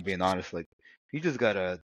 if I'm being honest. Like, you just got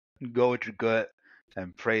to go with your gut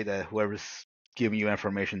and pray that whoever's giving you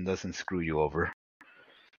information doesn't screw you over.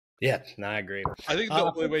 Yeah, no, I agree. I think the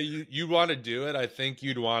only way you want to do it, I think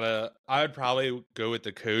I would probably go with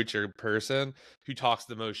the coach or person who talks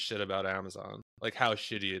the most shit about Amazon, like how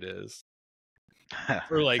shitty it is,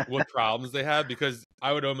 or like what problems they have, because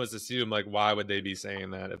I would almost assume, like, why would they be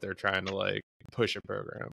saying that if they're trying to like push a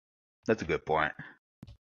program? That's a good point.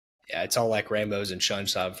 Yeah, it's all like rainbows and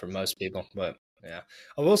sunshine for most people, but yeah,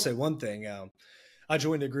 I will say one thing. I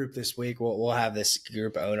joined a group this week. We'll have this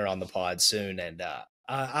group owner on the pod soon, and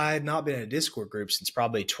I had not been in a Discord group since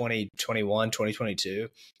probably 2021, 2022.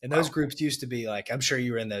 And those groups used to be like, I'm sure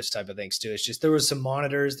you were in those type of things too. It's just, there was some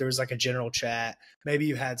monitors. There was like a general chat. Maybe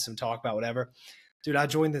you had some talk about whatever. Dude, I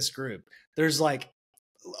joined this group. There's like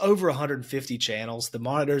over 150 channels. The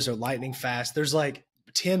monitors are lightning fast. There's like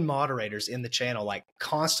 10 moderators in the channel, like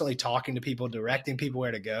constantly talking to people, directing people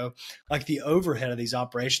where to go. Like the overhead of these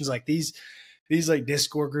operations, like these like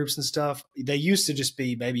Discord groups and stuff, they used to just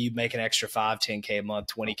be maybe you'd make an extra 5, 10K a month,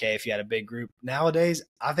 20K if you had a big group. Nowadays,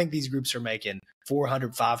 I think these groups are making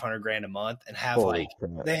 400, 500 grand a month and have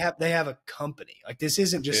they have a company. Like, this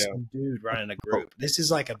isn't just some dude running a group. This is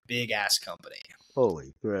like a big ass company.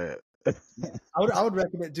 Holy crap. I would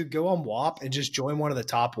recommend, dude, go on WAP and just join one of the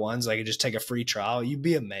top ones. Like, and just take a free trial. You'd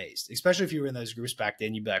be amazed, especially if you were in those groups back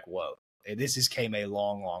then. You'd be like, whoa, this has came a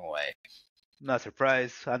long, long way. Not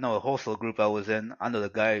surprised. I know a wholesale group I was in. I know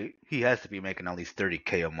the guy, he has to be making at least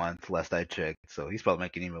 30K a month, last I checked. So he's probably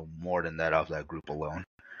making even more than that off that group alone.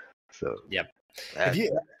 So yep,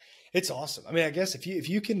 it's awesome. I mean, I guess if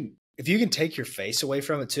you can take your face away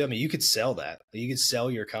from it too. I mean, you could sell that. You could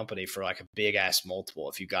sell your company for like a big ass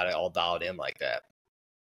multiple if you got it all dialed in like that.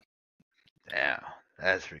 Damn,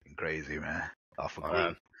 that's freaking crazy, man. Off a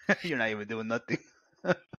group, you're not even doing nothing.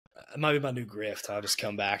 It might be my new grift. I'll just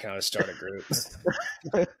come back and I'll just start a group.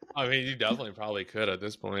 I mean, you definitely probably could at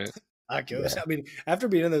this point. I could. Yeah. I mean, after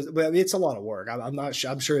being in those, but I mean, it's a lot of work. I'm not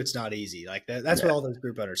sure. I'm sure it's not easy. Like that's what all those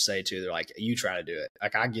group owners say too. They're like, you try to do it.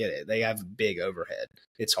 Like, I get it. They have big overhead.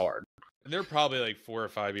 It's hard. And they're probably like 4 or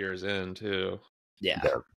 5 years in too. Yeah,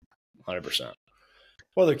 100%.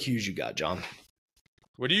 What other cues you got, John?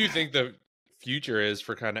 What do you think the future is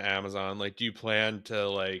for kind of Amazon? Like, do you plan to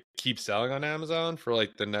like keep selling on Amazon for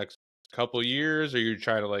like the next couple years, or you're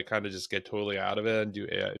trying to like kind of just get totally out of it and do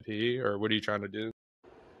AIP, or what are you trying to do?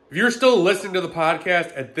 If you're still listening to the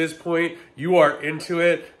podcast at this point, you are into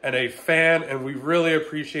it and a fan, and we really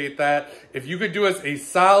appreciate that. If you could do us a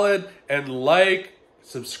solid and like,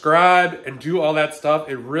 subscribe, and do all that stuff,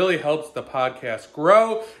 it really helps the podcast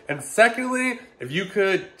grow. And secondly, if you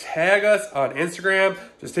could tag us on Instagram,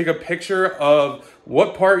 just take a picture of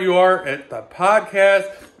what part you are at the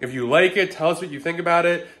podcast. If you like it, tell us what you think about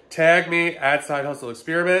it. Tag me at Side Hustle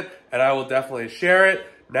Experiment. and I will definitely share it.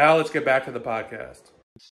 Now let's get back to the podcast.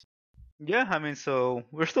 Yeah, I mean, so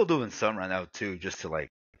we're still doing some right now too, just to like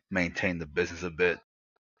maintain the business a bit.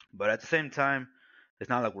 But at the same time, it's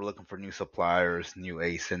not like we're looking for new suppliers, new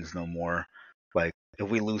ASINs no more. Like if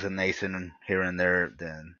we lose an ASIN here and there,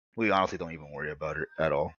 then we honestly don't even worry about it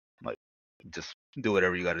at all. Like just do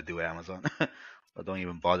whatever you got to do, Amazon. Don't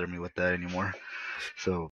even bother me with that anymore.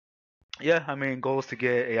 So yeah, I mean, goal is to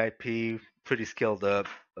get AIP pretty scaled up.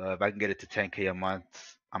 If I can get it to 10K a month,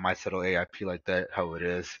 I might settle AIP like that, how it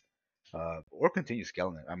is, or continue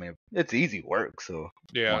scaling it. I mean, it's easy work, so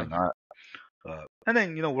why Yeah. not? And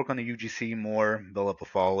then work on the UGC more, build up a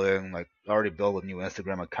following. Like I already built a new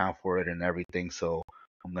Instagram account for it and everything, so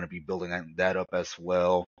I'm gonna be building that up as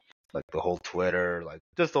well. Like the whole Twitter, like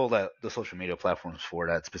just all that the social media platforms for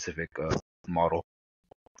that specific model.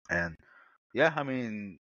 And yeah, I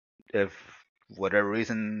mean, if whatever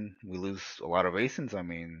reason we lose a lot of ASINs, I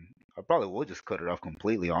mean, I probably will just cut it off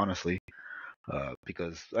completely, honestly,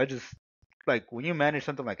 because I just like when you manage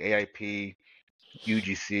something like AIP,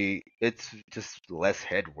 UGC, it's just less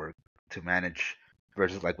head work to manage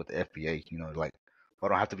versus like with the FBA. Like I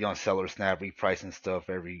don't have to be on Seller Snap repricing stuff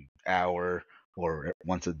every hour or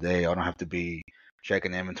once a day. I don't have to be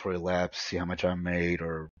checking inventory laps, see how much I made,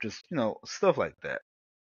 or just stuff like that.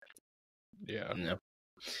 Yeah.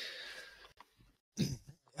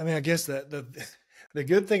 I mean, I guess the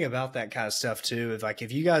good thing about that kind of stuff too is like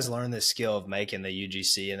if you guys learn this skill of making the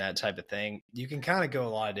UGC and that type of thing, you can kind of go a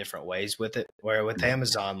lot of different ways with it. Where with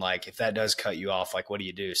Amazon, like if that does cut you off, like what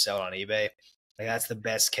do? Sell it on eBay? Like that's the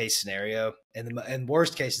best case scenario. And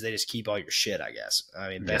worst case is they just keep all your shit, I guess. I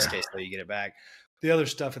mean, best case though, you get it back. The other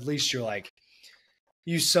stuff, at least you're like,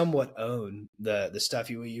 you somewhat own the stuff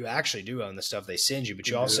you actually do own the stuff they send you, but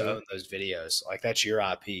you also own those videos. Like that's your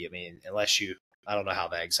IP. I mean, I don't know how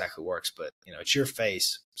that exactly works, but it's your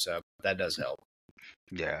face, so that does help.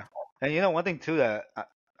 Yeah, and one thing too that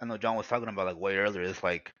I know John was talking about like way earlier is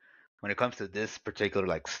like when it comes to this particular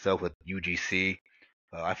like stuff with UGC,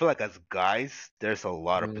 I feel like as guys, there's a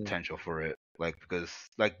lot of potential for it. Like because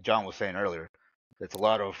like John was saying earlier, it's a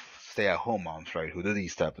lot of stay-at-home moms, right, who do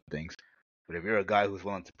these type of things. But if you're a guy who's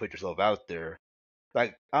willing to put yourself out there,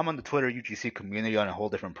 like I'm on the Twitter UGC community on a whole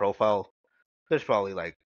different profile. There's probably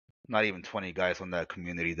like not even 20 guys on that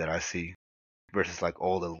community that I see versus like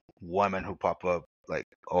all the women who pop up like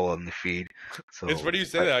all on the feed. So it's funny you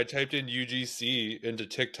say that. I typed in UGC into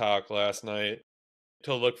TikTok last night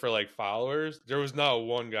to look for like followers. There was not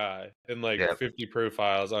one guy in like 50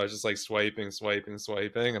 profiles. I was just like swiping,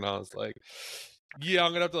 and I was like, yeah,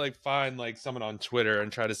 I'm gonna have to like find like someone on Twitter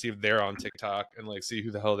and try to see if they're on TikTok and like see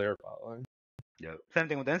who the hell they're following. Yeah, same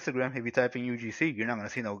thing with Instagram. If you type in UGC, you're not gonna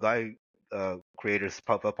see no guy creators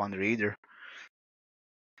pop up on there either.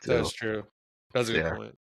 So, that's true. That's a good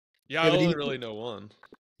point. Yeah, I only really know one.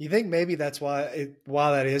 You think maybe that's why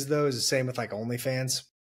that is though is the same with like OnlyFans?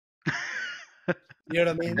 You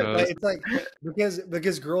know what I mean? It's like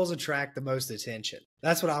because girls attract the most attention.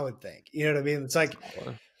 That's what I would think. You know what I mean? It's like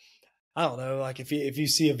I don't know, like if you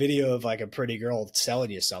see a video of like a pretty girl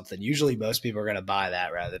selling you something, usually most people are gonna buy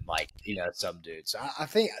that rather than like some dude. So I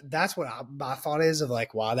think that's what my thought is of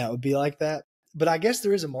like why that would be like that. But I guess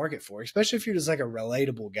there is a market for it, especially if you're just like a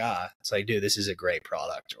relatable guy. It's like, dude, this is a great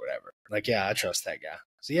product or whatever. Like, yeah, I trust that guy.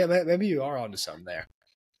 So yeah, maybe you are onto something there.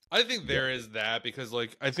 I think there is that because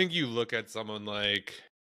like I think you look at someone like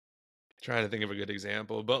trying to think of a good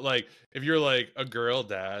example, but like if you're like a girl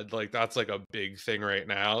dad, like that's like a big thing right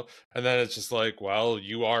now. And then it's just like, well,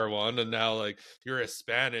 you are one, and now like you're a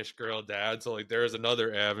Spanish girl dad, so like there's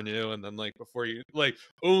another avenue. And then like before you like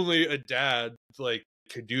only a dad like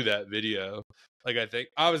could do that video. Like I think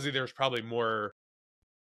obviously there's probably more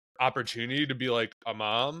opportunity to be like a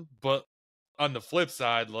mom, but on the flip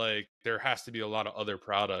side, like there has to be a lot of other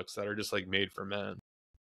products that are just like made for men.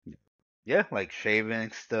 Yeah, like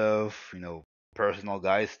shaving stuff, personal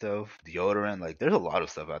guy stuff, deodorant. Like there's a lot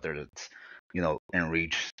of stuff out there that's in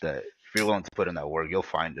reach that if you're willing to put in that work, you'll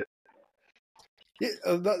find it. Yeah,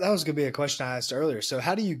 that was going to be a question I asked earlier. So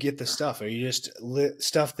how do you get the stuff? Are you just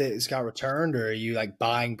stuff that has got returned, or are you like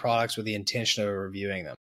buying products with the intention of reviewing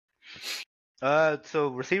them? So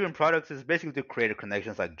receiving products is basically to create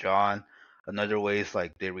connections like John. Another way is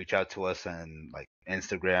like they reach out to us and like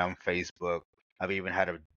Instagram, Facebook. I've even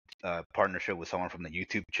had a partnership with someone from the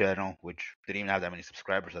YouTube channel, which didn't even have that many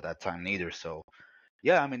subscribers at that time neither. So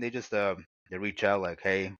yeah, I mean they just they reach out like,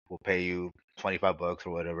 hey, we'll pay you $25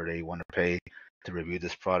 or whatever they want to pay to review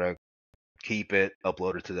this product, keep it,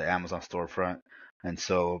 upload it to the Amazon storefront, and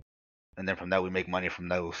then from that we make money from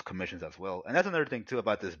those commissions as well. And that's another thing too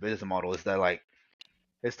about this business model is that like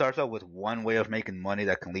it starts out with one way of making money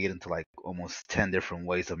that can lead into like almost 10 different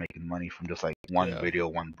ways of making money from just like one video,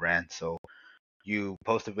 one brand. So you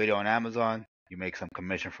post a video on Amazon, you make some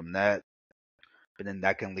commission from that, but then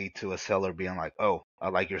that can lead to a seller being like, oh, I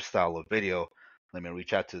like your style of video. Let me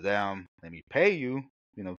reach out to them. Let me pay you.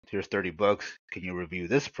 You know, here's $30. Can you review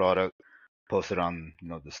this product? Post it on, you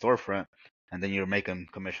know, the storefront. And then you're making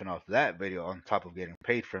commission off that video on top of getting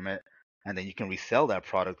paid from it. And then you can resell that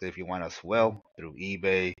product if you want as well through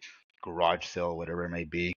eBay, garage sale, whatever it may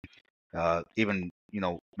be. Even, you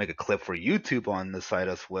know, make a clip for YouTube on the site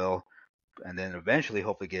as well. And then eventually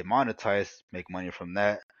hopefully get monetized, make money from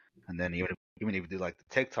that. And then even if you do like the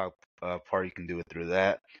TikTok part, you can do it through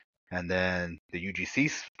that. And then the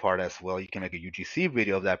UGC part as well, you can make a UGC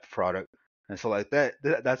video of that product. And so like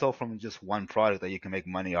that's all from just one product that you can make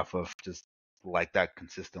money off of, just like that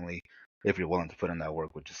consistently, if you're willing to put in that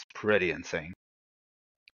work, which is pretty insane.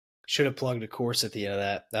 Should have plugged a course at the end of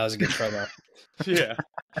that. That was a good promo. Yeah.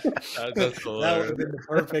 That's hilarious. That would have been the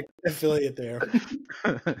perfect affiliate there.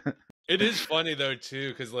 It is funny though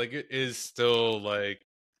too, because like it is still like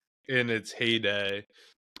in its heyday.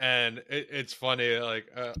 And it's funny, like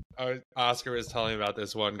Oscar was telling me about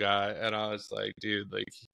this one guy, and I was like, dude, like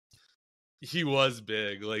he was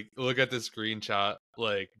big. Like, look at the screenshot,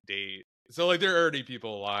 like date. So like there are already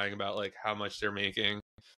people lying about like how much they're making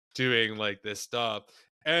doing like this stuff.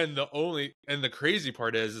 And the crazy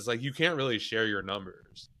part is like you can't really share your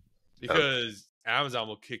numbers because Amazon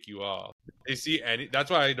will kick you off. They see that's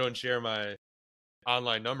why I don't share my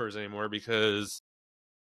online numbers anymore, because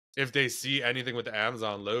if they see anything with the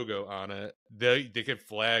Amazon logo on it, they could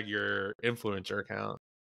flag your influencer account,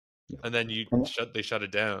 and then they shut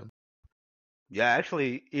it down. Yeah,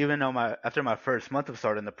 actually, even though after my first month of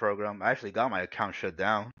starting the program, I actually got my account shut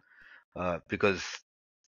down because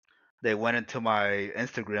they went into my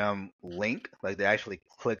Instagram link, like they actually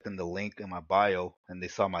clicked in the link in my bio, and they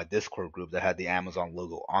saw my Discord group that had the Amazon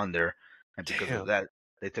logo on there, and because of that,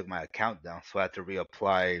 they took my account down. So I had to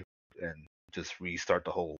reapply and just restart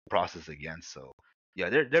the whole process again. So yeah,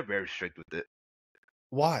 they're very strict with it.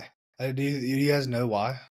 Why? Do you guys know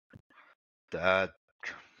why?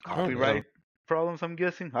 Copyright problems, I'm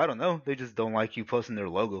guessing. I don't know. They just don't like you posting their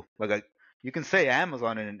logo. Like you can say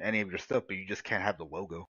Amazon in any of your stuff, but you just can't have the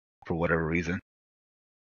logo for whatever reason.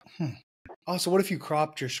 Oh, so what if you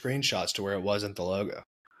cropped your screenshots to where it wasn't the logo?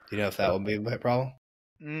 Do you know if that would be a problem?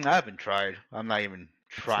 I haven't tried. I'm not even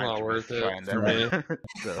trying. It's not worth it for me.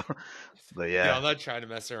 So, but yeah, I'm not trying to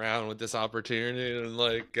mess around with this opportunity and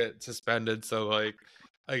like get suspended. So like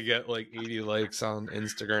I get like 80 likes on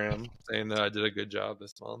Instagram saying that I did a good job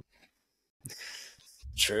this month.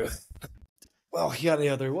 True. Well, you got any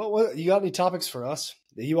other? What you got any topics for us?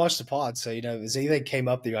 You watched the pod, so you know, is anything came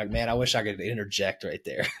up that you're like, man, I wish I could interject right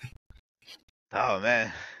there. Oh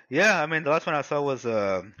man, yeah. I mean, the last one I saw was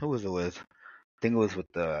who was it with? I think it was with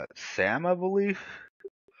Sam, I believe.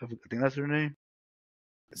 I think that's her name.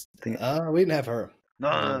 We didn't have her.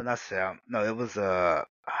 No, not Sam. No, it was I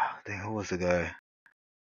think who was the guy?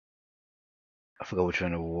 I forgot which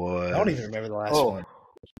one it was. I don't even remember the last one.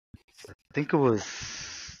 I think it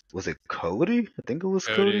was it Cody? I think it was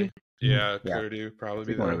Cody. Yeah, Cody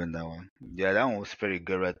probably might have been that one. Yeah, that one was pretty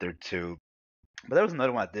good right there too. But there was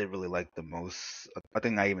another one I did really like the most. I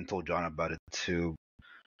think I even told John about it too.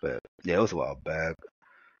 But yeah, it was a while back.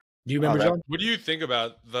 Do you remember, John? What do you think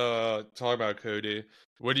about talk about Cody?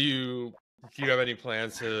 Do you have any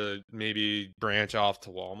plans to maybe branch off to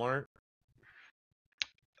Walmart?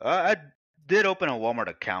 I did open a Walmart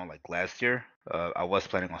account like last year. I was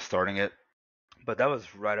planning on starting it, but that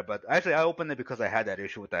was right about. Actually, I opened it because I had that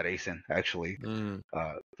issue with that ASIN. Actually,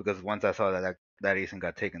 because once I saw that ASIN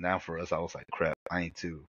got taken down for us, I was like, crap, I need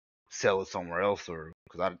to sell it somewhere else, or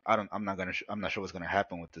because I'm not sure what's gonna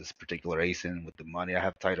happen with this particular ASIN with the money I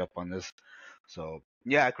have tied up on this. So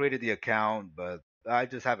yeah, I created the account, but I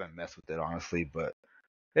just haven't messed with it honestly. But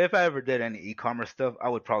if I ever did any e-commerce stuff, I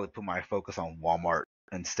would probably put my focus on Walmart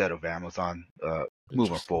instead of Amazon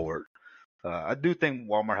moving forward. I do think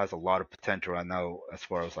Walmart has a lot of potential right now as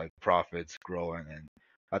far as like profits growing, and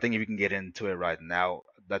I think if you can get into it right now,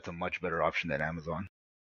 that's a much better option than Amazon.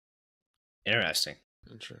 Interesting.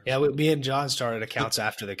 Yeah, me and John started accounts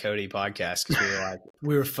after the Cody podcast because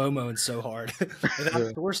we were FOMOing so hard. And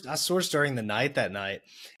I sourced during the night that night,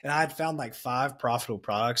 and I had found like 5 profitable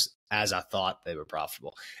products as I thought they were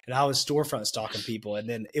profitable. And I was storefront stalking people, and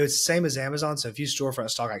then it was the same as Amazon. So if you storefront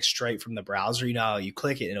stalk like straight from the browser, you know how you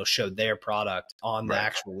click it and it'll show their product on the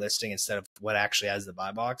actual listing instead of what actually has the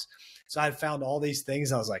buy box. So I had found all these things.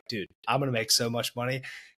 And I was like, dude, I'm going to make so much money.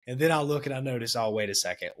 And then I look and I notice, oh, wait a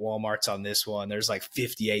second, Walmart's on this one. There's like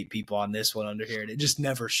 58 people on this one under here. And it just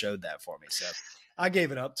never showed that for me. So I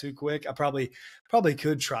gave it up too quick. I probably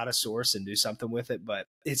could try to source and do something with it, but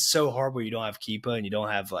it's so hard when you don't have Keepa and you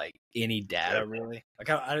don't have like any data really. Like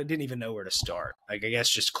I didn't even know where to start. Like I guess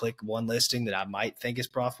just click one listing that I might think is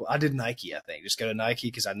profitable. I did Nike, I think. Just go to Nike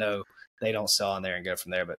because I know they don't sell on there and go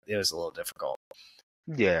from there, but it was a little difficult.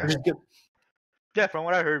 Yeah. Yeah, from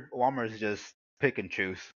what I heard, Walmart is just pick and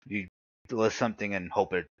choose. You list something and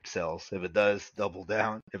hope it sells. If it does, double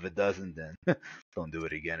down. If it doesn't, then don't do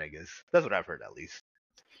it again, I guess. That's what I've heard, at least.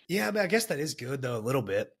 Yeah, but I guess that is good, though, a little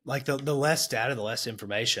bit. Like, the less data, the less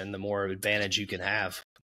information, the more advantage you can have.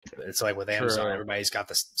 It's like with Amazon, everybody's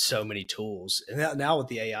got so many tools. And now with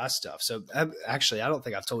the AI stuff. So, actually, I don't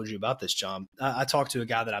think I've told you about this, John. I talked to a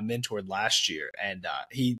guy that I mentored last year, and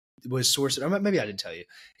he was sourcing, or maybe I didn't tell you,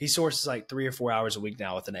 he sources like 3 or 4 hours a week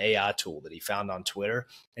now with an AI tool that he found on Twitter,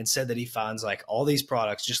 and said that he finds like all these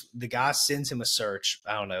products, just the guy sends him a search,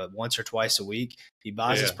 I don't know, once or twice a week. He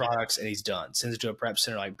buys his products and he's done. Sends it to a prep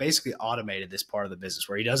center, like basically automated this part of the business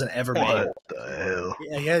where he doesn't ever manual. What the hell?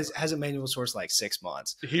 Yeah, he hasn't manual sourced like 6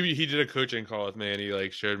 months. He did a coaching call with me and he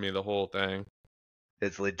like showed me the whole thing.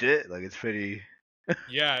 It's legit. Like it's pretty.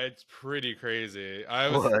 Yeah, it's pretty crazy.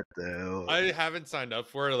 What the hell? I haven't signed up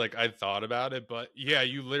for it. Like I thought about it, but yeah,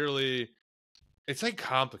 you literally, it's like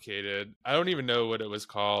complicated. I don't even know what it was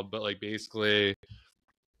called, but like basically,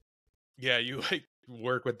 yeah, you like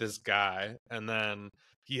work with this guy and then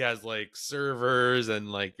he has like servers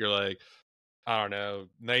and like you're like, I don't know,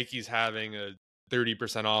 Nike's having a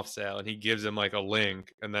 30% off sale and he gives him like a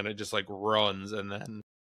link and then it just like runs and then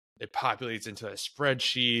it populates into a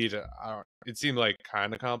spreadsheet. It seemed like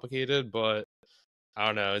kind of complicated, but I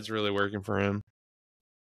don't know. It's really working for him.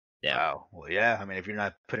 Yeah. Wow. Well, yeah. I mean, if you're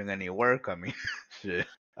not putting any work, I mean, shit,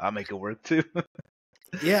 I'll make it work too.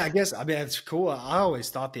 Yeah, I guess. I mean, it's cool. I always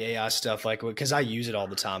thought the AI stuff, like, because I use it all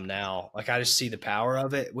the time now. Like, I just see the power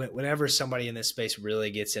of it. Whenever somebody in this space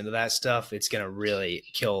really gets into that stuff, it's going to really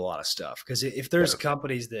kill a lot of stuff. Because if there's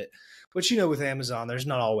companies that, but you know, with Amazon, there's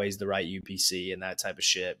not always the right UPC and that type of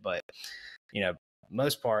shit. But, you know,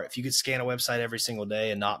 most part, if you could scan a website every single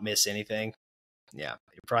day and not miss anything, yeah,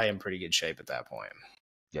 you're probably in pretty good shape at that point.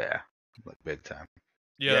 Yeah, like big time.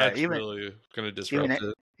 Yeah, that's even, really going to disrupt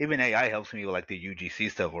it. Even AI helps me with like the UGC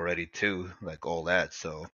stuff already too, like all that.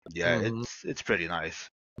 So yeah, it's pretty nice.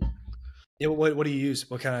 Yeah, what do you use?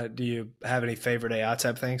 What kind of, do you have any favorite AI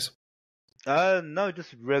type things? No,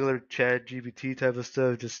 just regular Chat GPT type of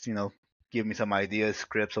stuff. Just, you know, give me some ideas,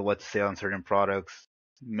 scripts of what to say on certain products,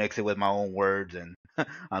 mix it with my own words, and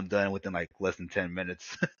I'm done within like less than 10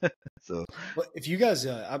 minutes. So, well, if you guys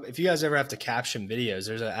ever have to caption videos,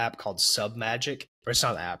 there's an app called Submagic, or it's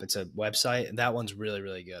not an app, it's a website, and that one's really,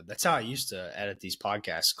 really good. That's how I used to edit these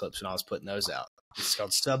podcast clips when I was putting those out. It's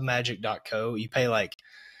called submagic.co. You pay like,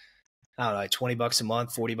 I don't know, like $20 a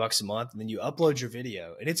month, $40 a month, and then you upload your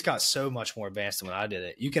video, and it's got so much more advanced than when I did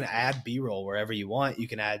it. You can add B-roll wherever you want. You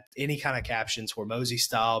can add any kind of captions, Hormozy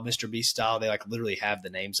style, Mr. Beast style. They like literally have the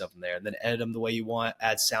names of them there, and then edit them the way you want.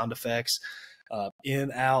 Add sound effects,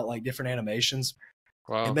 in, out, like different animations.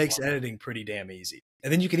 Wow. It makes editing pretty damn easy.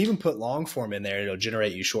 And then you can even put long form in there. It'll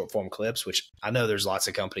generate you short form clips, which I know there's lots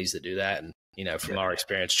of companies that do that. And, you know, from our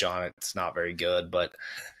experience, John, it's not very good, but,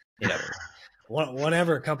 you know,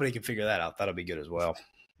 whenever a company can figure that out, that'll be good as well.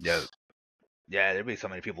 Yeah. Yeah, there'd be so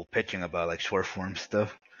many people pitching about like short form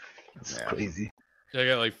stuff. It's crazy. Yeah, I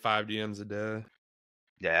got like 5 DMs a day.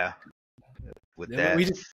 Yeah. With that.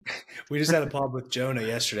 We just had a pod with Jonah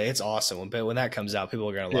yesterday. It's awesome. When that comes out, people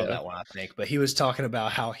are going to love that one, I think. But he was talking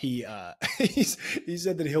about how he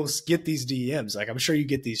said that he'll get these DMs. Like, I'm sure you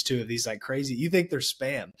get these too, of these like crazy, you think they're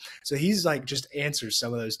spam. So he's like just answers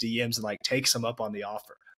some of those DMs and like takes them up on the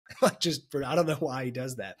offer. Like I don't know why he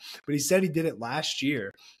does that, but he said he did it last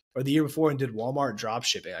year or the year before and did Walmart drop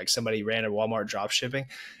shipping. Like somebody ran a Walmart drop shipping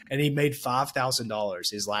and he made $5,000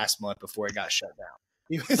 his last month before it got shut down.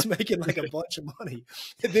 He was making like a bunch of money.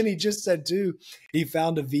 And then he just said too, he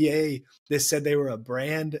found a VA that said they were a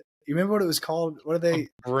brand. You remember what it was called? What are they?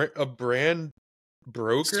 A brand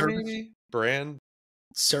broker, maybe? Brand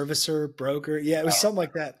servicer, broker. Yeah, it was something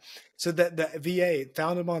like that. So that the VA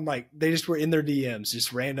found him on like, they just were in their DMs,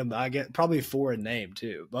 just random. I get probably a foreign name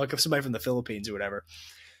too. Like if somebody from the Philippines or whatever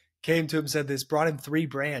came to him, said this, brought him 3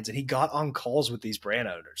 brands, and he got on calls with these brand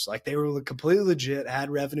owners. Like they were completely legit, had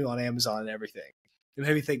revenue on Amazon and everything. It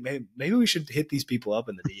made me think maybe we should hit these people up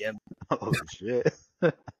in the DM. Oh shit.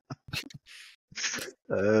 That's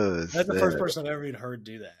the first person I've ever even heard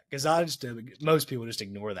do that. Because most people just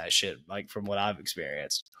ignore that shit, like from what I've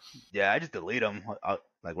experienced. Yeah, I just delete them.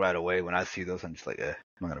 like right away. When I see those, I'm just like, I'm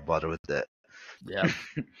not gonna bother with that. Yeah.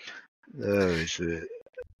 Oh shit.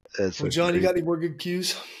 That's Well, so John, you crazy. got any more good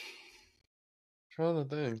cues? Trying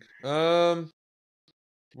to think.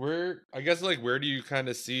 I guess like where do you kind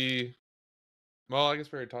of see? Well, I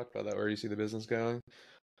guess we already talked about that. Where you see the business going,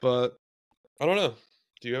 but I don't know.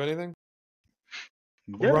 Do you have anything?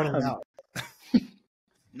 We're running out.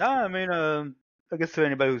 No, I mean, I guess to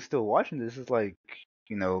anybody who's still watching this, is like,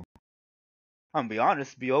 I'm gonna be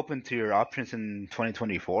honest, be open to your options in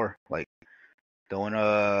 2024. Like,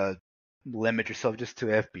 don't limit yourself just to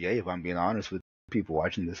FBA. If I'm being honest with people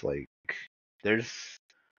watching this, like, there's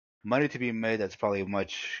money to be made that's probably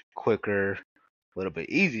much quicker, a little bit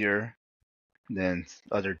easier than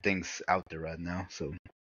other things out there right now. So,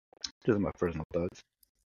 those are my personal thoughts.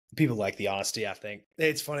 People like the honesty, I think.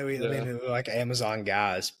 It's funny, I mean, we're like Amazon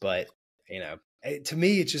guys, but, to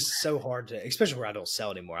me, it's just so hard to, especially where I don't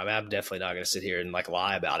sell anymore. I mean, I'm definitely not going to sit here and like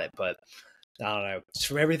lie about it, but I don't know. Just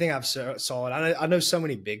from everything I've saw, and I know so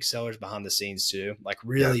many big sellers behind the scenes too, like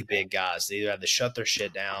really big guys. They either have to shut their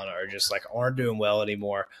shit down or just like aren't doing well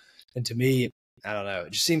anymore. And to me, I don't know.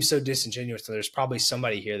 It just seems so disingenuous. So there's probably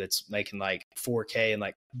somebody here that's making like 4K and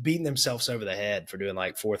like beating themselves over the head for doing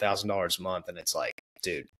like $4,000 a month. And it's like,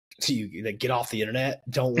 dude, you get off the internet.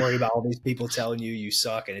 Don't worry about all these people telling you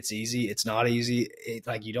suck and it's easy. It's not easy.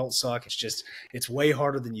 Like you don't suck. It's just, it's way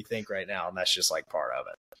harder than you think right now. And that's just like part of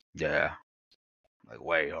it. Yeah. Like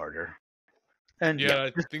way harder. And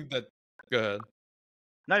I think that. Go ahead.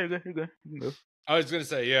 No, you're good. You're good. You can go. I was gonna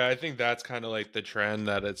say, I think that's kind of like the trend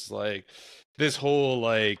that it's like this whole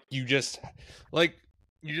like you just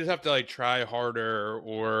have to like try harder,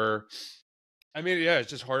 or I mean, it's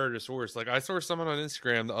just harder to source. Like I saw someone on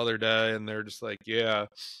Instagram the other day, and they're just like, I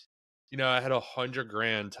had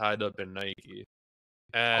 $100,000 tied up in Nike,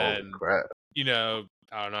 and Holy crap.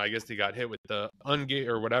 I don't know. I guess they got hit with the ungate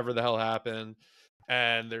or whatever the hell happened.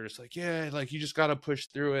 And they're just like, like you just got to push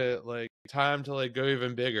through it. Like time to like go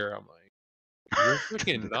even bigger. I'm like, you're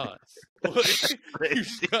freaking nuts. Like, you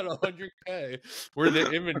just got $100,000 worth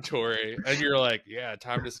of inventory, and you're like,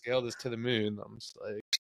 time to scale this to the moon. I'm just like,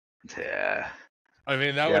 yeah. I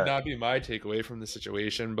mean, that would not be my takeaway from the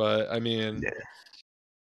situation, but I mean,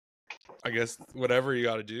 I guess whatever you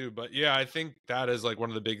got to do. But I think that is like one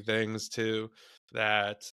of the big things too,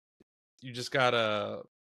 that you just gotta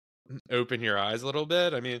open your eyes a little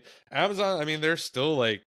bit. I mean, Amazon, I mean, they're still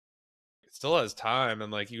like, it still has time,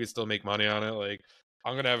 and like you could still make money on it. Like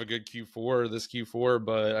I'm gonna have a good this Q4,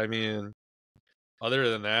 but I mean, other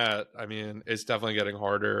than that, I mean, it's definitely getting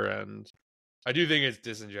harder, and I do think it's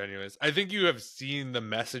disingenuous. I think you have seen the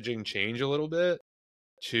messaging change a little bit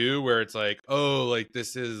too, where it's like, oh, like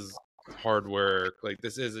this is hard work, like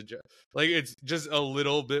this is like it's just a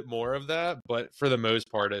little bit more of that, but for the most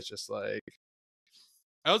part, it's just like,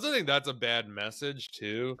 I also think that's a bad message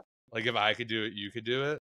too. Like if I could do it, you could do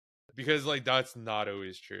it, because like that's not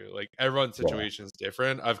always true. Like everyone's situation is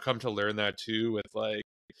different. I've come to learn that too with like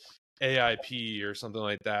AIP or something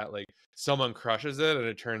like that. Like someone crushes it, and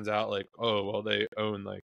it turns out like, oh well, they own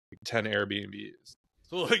like 10 Airbnbs.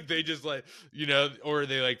 So like they just like, or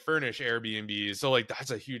they like furnish Airbnbs. So like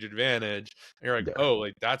that's a huge advantage. And you're like, oh,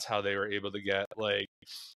 like that's how they were able to get like,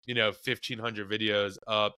 1,500 videos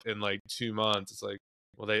up in like 2 months. It's like,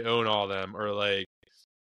 well, they own all them, or like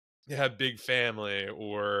they have big family,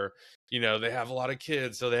 or they have a lot of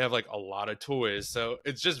kids, so they have like a lot of toys. So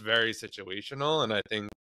it's just very situational, and I think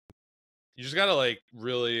you just gotta like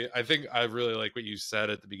really, I think I really like what you said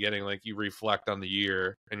at the beginning. Like you reflect on the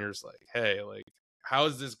year, and you're just like, hey, like how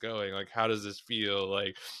is this going? Like how does this feel?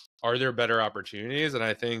 Like are there better opportunities? And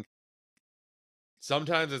I think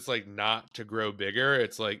sometimes it's like not to grow bigger.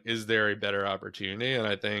 It's like, is there a better opportunity? And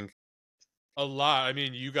I think a lot, I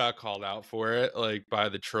mean, you got called out for it, like by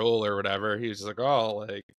the troll or whatever. He was just like, oh,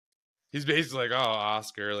 like he's basically like, oh,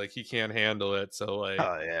 Oscar, like he can't handle it, so like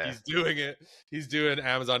he's doing it. He's doing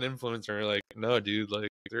Amazon influencer. Like, no, dude, like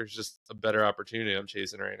there's just a better opportunity I'm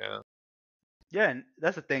chasing right now. Yeah, and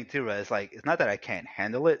that's the thing too, right? It's like, it's not that I can't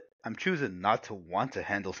handle it. I'm choosing not to want to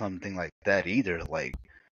handle something like that either. Like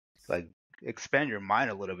expand your mind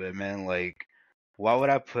a little bit, man. Like, why would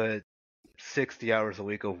I put 60 hours a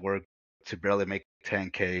week of work to barely make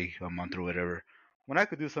 10K a month or whatever, when I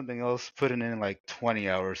could do something else, put in like 20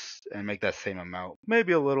 hours and make that same amount,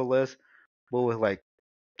 maybe a little less, but with like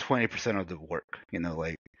 20% of the work,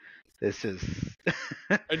 like it's just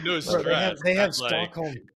and no stress. They have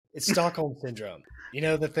Stockholm. It's Stockholm syndrome. You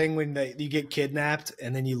know, the thing when you get kidnapped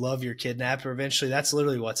and then you love your kidnapper eventually, that's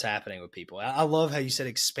literally what's happening with people. I love how you said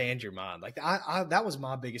expand your mind. Like that was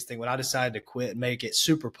my biggest thing when I decided to quit and make it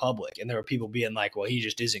super public. And there were people being like, well, he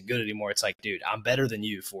just isn't good anymore. It's like, dude, I'm better than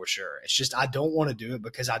you for sure. It's just, I don't want to do it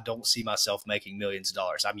because I don't see myself making millions of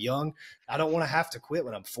dollars. I'm young. I don't want to have to quit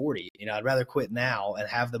when I'm 40. You know, I'd rather quit now and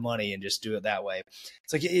have the money and just do it that way.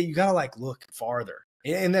 It's like, you got to like look farther.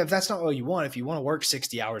 And if that's not what you want, if you want to work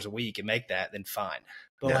 60 hours a week and make that, then fine.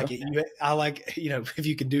 But I like, you know, if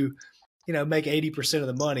you can do, you know, make 80% of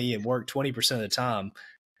the money and work 20% of the time,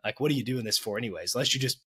 like, what are you doing this for anyways? Unless you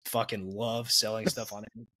just fucking love selling stuff on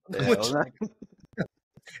it.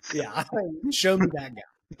 Yeah, show me that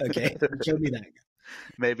guy. Okay, show me that guy.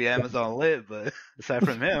 Maybe Amazon lit, but aside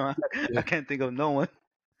from him, I can't think of no one.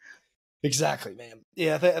 Exactly, man.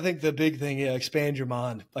 Yeah, I think the big thing, expand your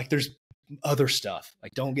mind. Like, there's other stuff.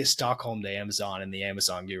 Like, don't get Stockholm to Amazon and the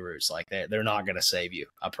Amazon gurus. Like, they're not going to save you.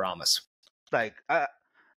 I promise. I'm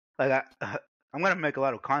gonna make a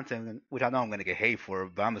lot of content, which I know I'm gonna get hate for,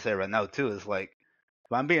 but I'm gonna say right now too is like,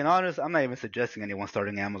 if I'm being honest, I'm not even suggesting anyone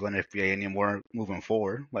starting Amazon FBA anymore moving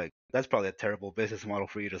forward. Like, that's probably a terrible business model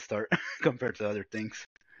for you to start compared to other things.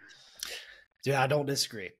 Yeah, I don't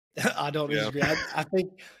disagree. I don't disagree. I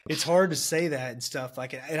think it's hard to say that and stuff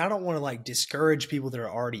like, and I don't want to like discourage people that are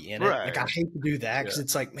already in it. Like, I hate to do that because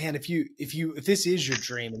it's like, man, if this is your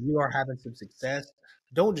dream and you are having some success,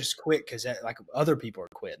 don't just quit because like other people are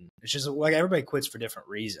quitting. It's just like everybody quits for different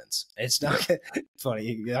reasons. It's not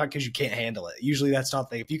funny, not because you can't handle it. Usually that's not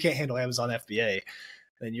the thing. If you can't handle Amazon FBA,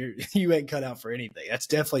 then you ain't cut out for anything. That's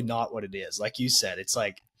definitely not what it is. Like you said, it's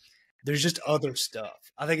like, there's just other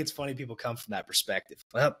stuff. I think it's funny people come from that perspective.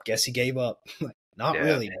 Well, guess he gave up. Like, not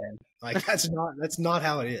really, man. Like, that's not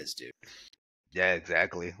how it is, dude. Yeah,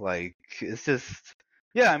 exactly. Like, it's just,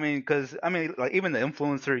 yeah, because like even the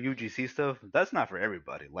influencer UGC stuff, that's not for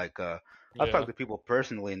everybody. Like, I've talked to people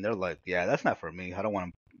personally, and they're like, yeah, that's not for me. I don't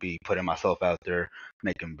want to be putting myself out there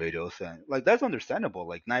making videos, and like, that's understandable.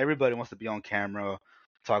 Like, not everybody wants to be on camera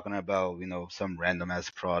talking about, you know, some random ass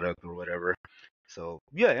product or whatever. So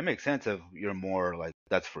yeah, it makes sense if you're more like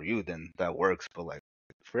that's for you, then that works. But like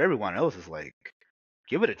for everyone else, it's like,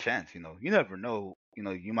 give it a chance. You know, you never know. You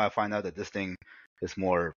know, you might find out that this thing is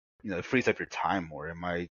more. You know, it frees up your time more. It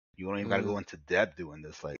might. You don't even got to go into depth doing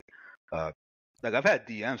this. Like I've had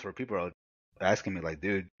DMs where people are asking me like,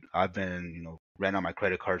 dude, I've been, you know, ran on my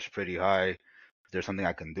credit cards pretty high. Is there something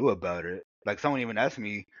I can do about it? Like, someone even asked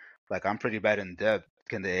me, like, I'm pretty bad in debt.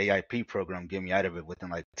 Can the AIP program get me out of it within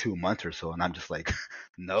like 2 months or so? And I'm just like,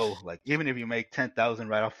 no. Like, even if you make 10,000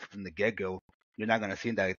 right off from the get go, you're not gonna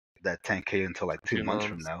see that 10K until like 2 months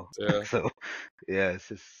from now. Yeah. So yeah, it's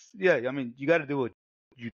just, yeah. I mean, you got to do what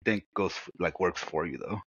you think works for you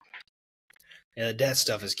though. Yeah, the debt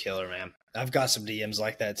stuff is killer, man. I've got some DMs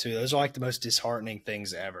like that too. Those are like the most disheartening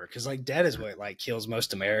things ever. Cause like debt is what like kills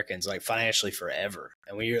most Americans, like financially forever.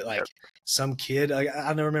 And when you're like some kid,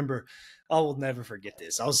 I remember, I will never forget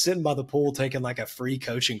this. I was sitting by the pool taking like a free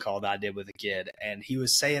coaching call that I did with a kid. And he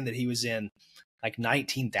was saying that he was in like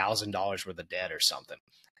 $19,000 worth of debt or something.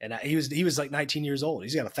 And he was like 19 years old.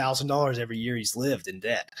 He's got $1,000 every year he's lived in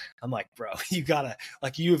debt. I'm like, bro, you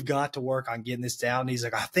have got to work on getting this down. And he's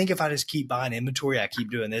like, I think if I just keep buying inventory, I keep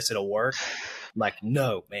doing this, it'll work. I'm like,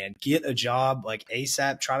 no, man, get a job like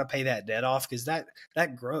ASAP. Try to pay that debt off because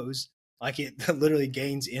that grows. Like, it literally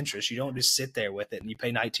gains interest. You don't just sit there with it and you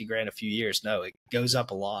pay 19 grand a few years. No, it goes up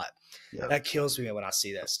a lot. Yep. That kills me when I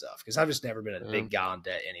see that stuff because I've just never been a big guy on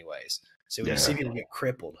debt anyways. So when you see people get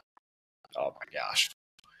crippled, oh my gosh.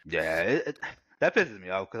 Yeah, that pisses me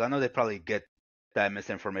off because I know they probably get that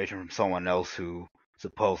misinformation from someone else who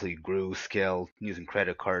supposedly grew, scaled using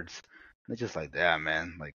credit cards. And it's just like, yeah,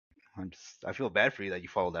 man. Like, I feel bad for you that you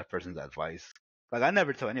follow that person's advice. Like, I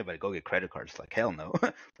never tell anybody go get credit cards. Like, hell no.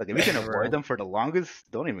 Like, if you can avoid them for the longest,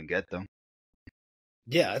 don't even get them.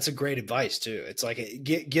 Yeah, that's a great advice too. It's like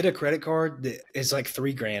get a credit card that is like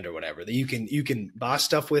 $3,000 or whatever that you can buy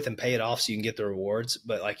stuff with and pay it off so you can get the rewards.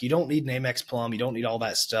 But like, you don't need an Amex Plum, you don't need all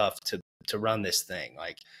that stuff to run this thing.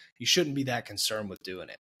 Like, you shouldn't be that concerned with doing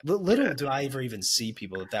it. Little do I ever even see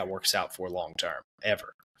people that works out for long term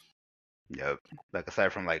ever. Yeah, like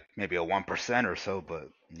aside from like maybe a 1% or so, but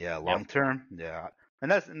yeah, long term, yeah. And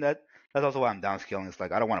that's also why I'm downscaling. It's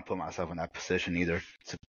like I don't want to put myself in that position either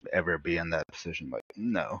to ever be in that position. Like,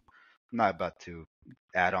 no, I'm not about to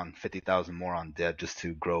add on 50,000 more on debt just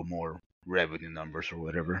to grow more revenue numbers or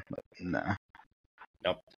whatever. Like, nah.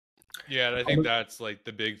 Nope. Yeah, and I think that's like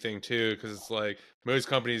the big thing too, because it's like most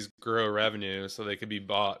companies grow revenue so they could be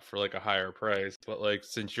bought for like a higher price, but like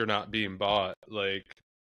since you're not being bought, like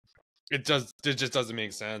it just doesn't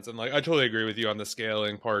make sense. And like I totally agree with you on the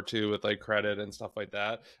scaling part too, with like credit and stuff like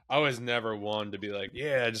that. I was never one to be like,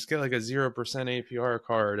 yeah, just get like a 0% APR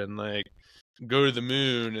card and like go to the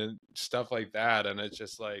moon and stuff like that. And it's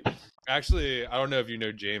just like, actually, I don't know if you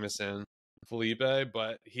know Jameson Felipe,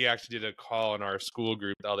 but he actually did a call in our school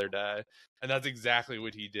group the other day, and that's exactly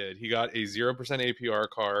what he did. He got a 0% APR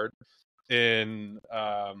card in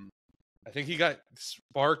I think he got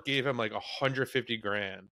Spark gave him like 150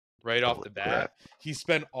 grand right off the bat. He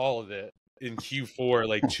spent all of it in Q4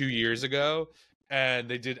 like 2 years ago, and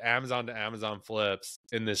they did Amazon to Amazon flips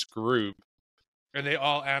in this group, and they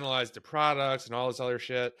all analyzed the products and all this other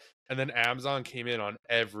shit. And then Amazon came in on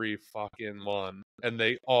every fucking one, and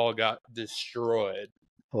they all got destroyed.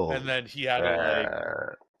 And then he had to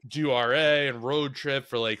like do RA and road trip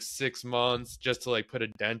for like 6 months just to like put a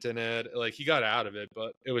dent in it. Like he got out of it,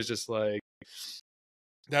 but it was just like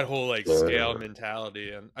that whole like scale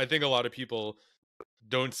mentality. And I think a lot of people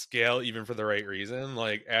don't scale even for the right reason.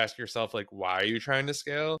 Like ask yourself, like, why are you trying to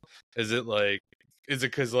scale? Is it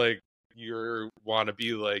because like you want to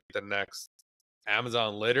be like the next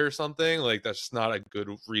Amazon lit or something? Like that's just not a good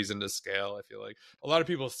reason to scale. I feel like a lot of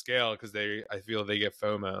people scale because I feel they get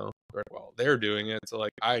FOMO. Well, they're doing it, so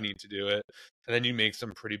like I need to do it, and then you make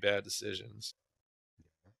some pretty bad decisions.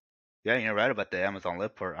 Yeah, you're right about the Amazon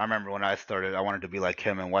lit part. I remember when I started, I wanted to be like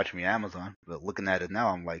him and watch me Amazon. But looking at it now,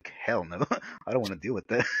 I'm like, hell no, I don't want to deal with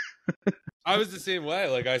that. I was the same way.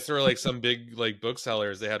 Like I saw like some big like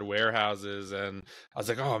booksellers, they had warehouses, and I was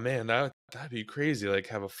like, oh man, that'd be crazy. Like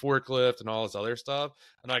have a forklift and all this other stuff.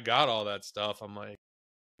 And I got all that stuff. I'm like,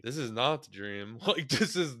 this is not the dream. Like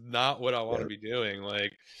this is not what I want to be doing.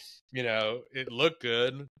 Like, you know, it looked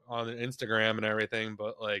good on Instagram and everything,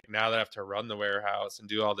 but like now that I have to run the warehouse and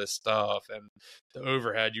do all this stuff and the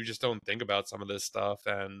overhead, you just don't think about some of this stuff.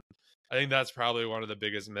 And I think that's probably one of the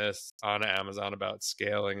biggest myths on Amazon about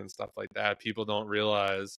scaling and stuff like that. People don't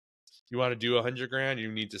realize you want to do 100 grand, you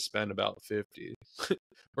need to spend about 50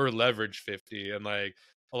 or leverage 50. And like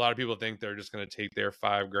a lot of people think they're just going to take their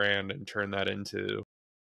 5 grand and turn that into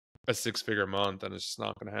a 6-figure month, and it's just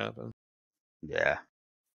not going to happen. Yeah.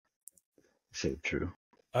 So true.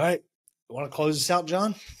 All right. Want to close this out,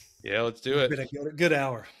 John? Yeah, let's do it. It's been a good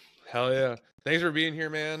hour. Hell yeah. Thanks for being here,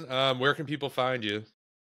 man. Where can people find you?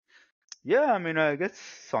 Yeah, I mean, I guess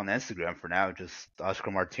it's on Instagram for now. Just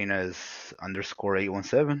Oscar Martinez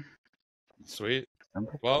 _817. Sweet.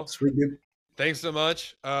 Well, sweet, dude. Thanks so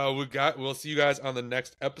much. We'll see you guys on the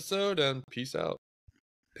next episode, and peace out.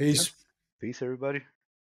 Peace. Peace, everybody.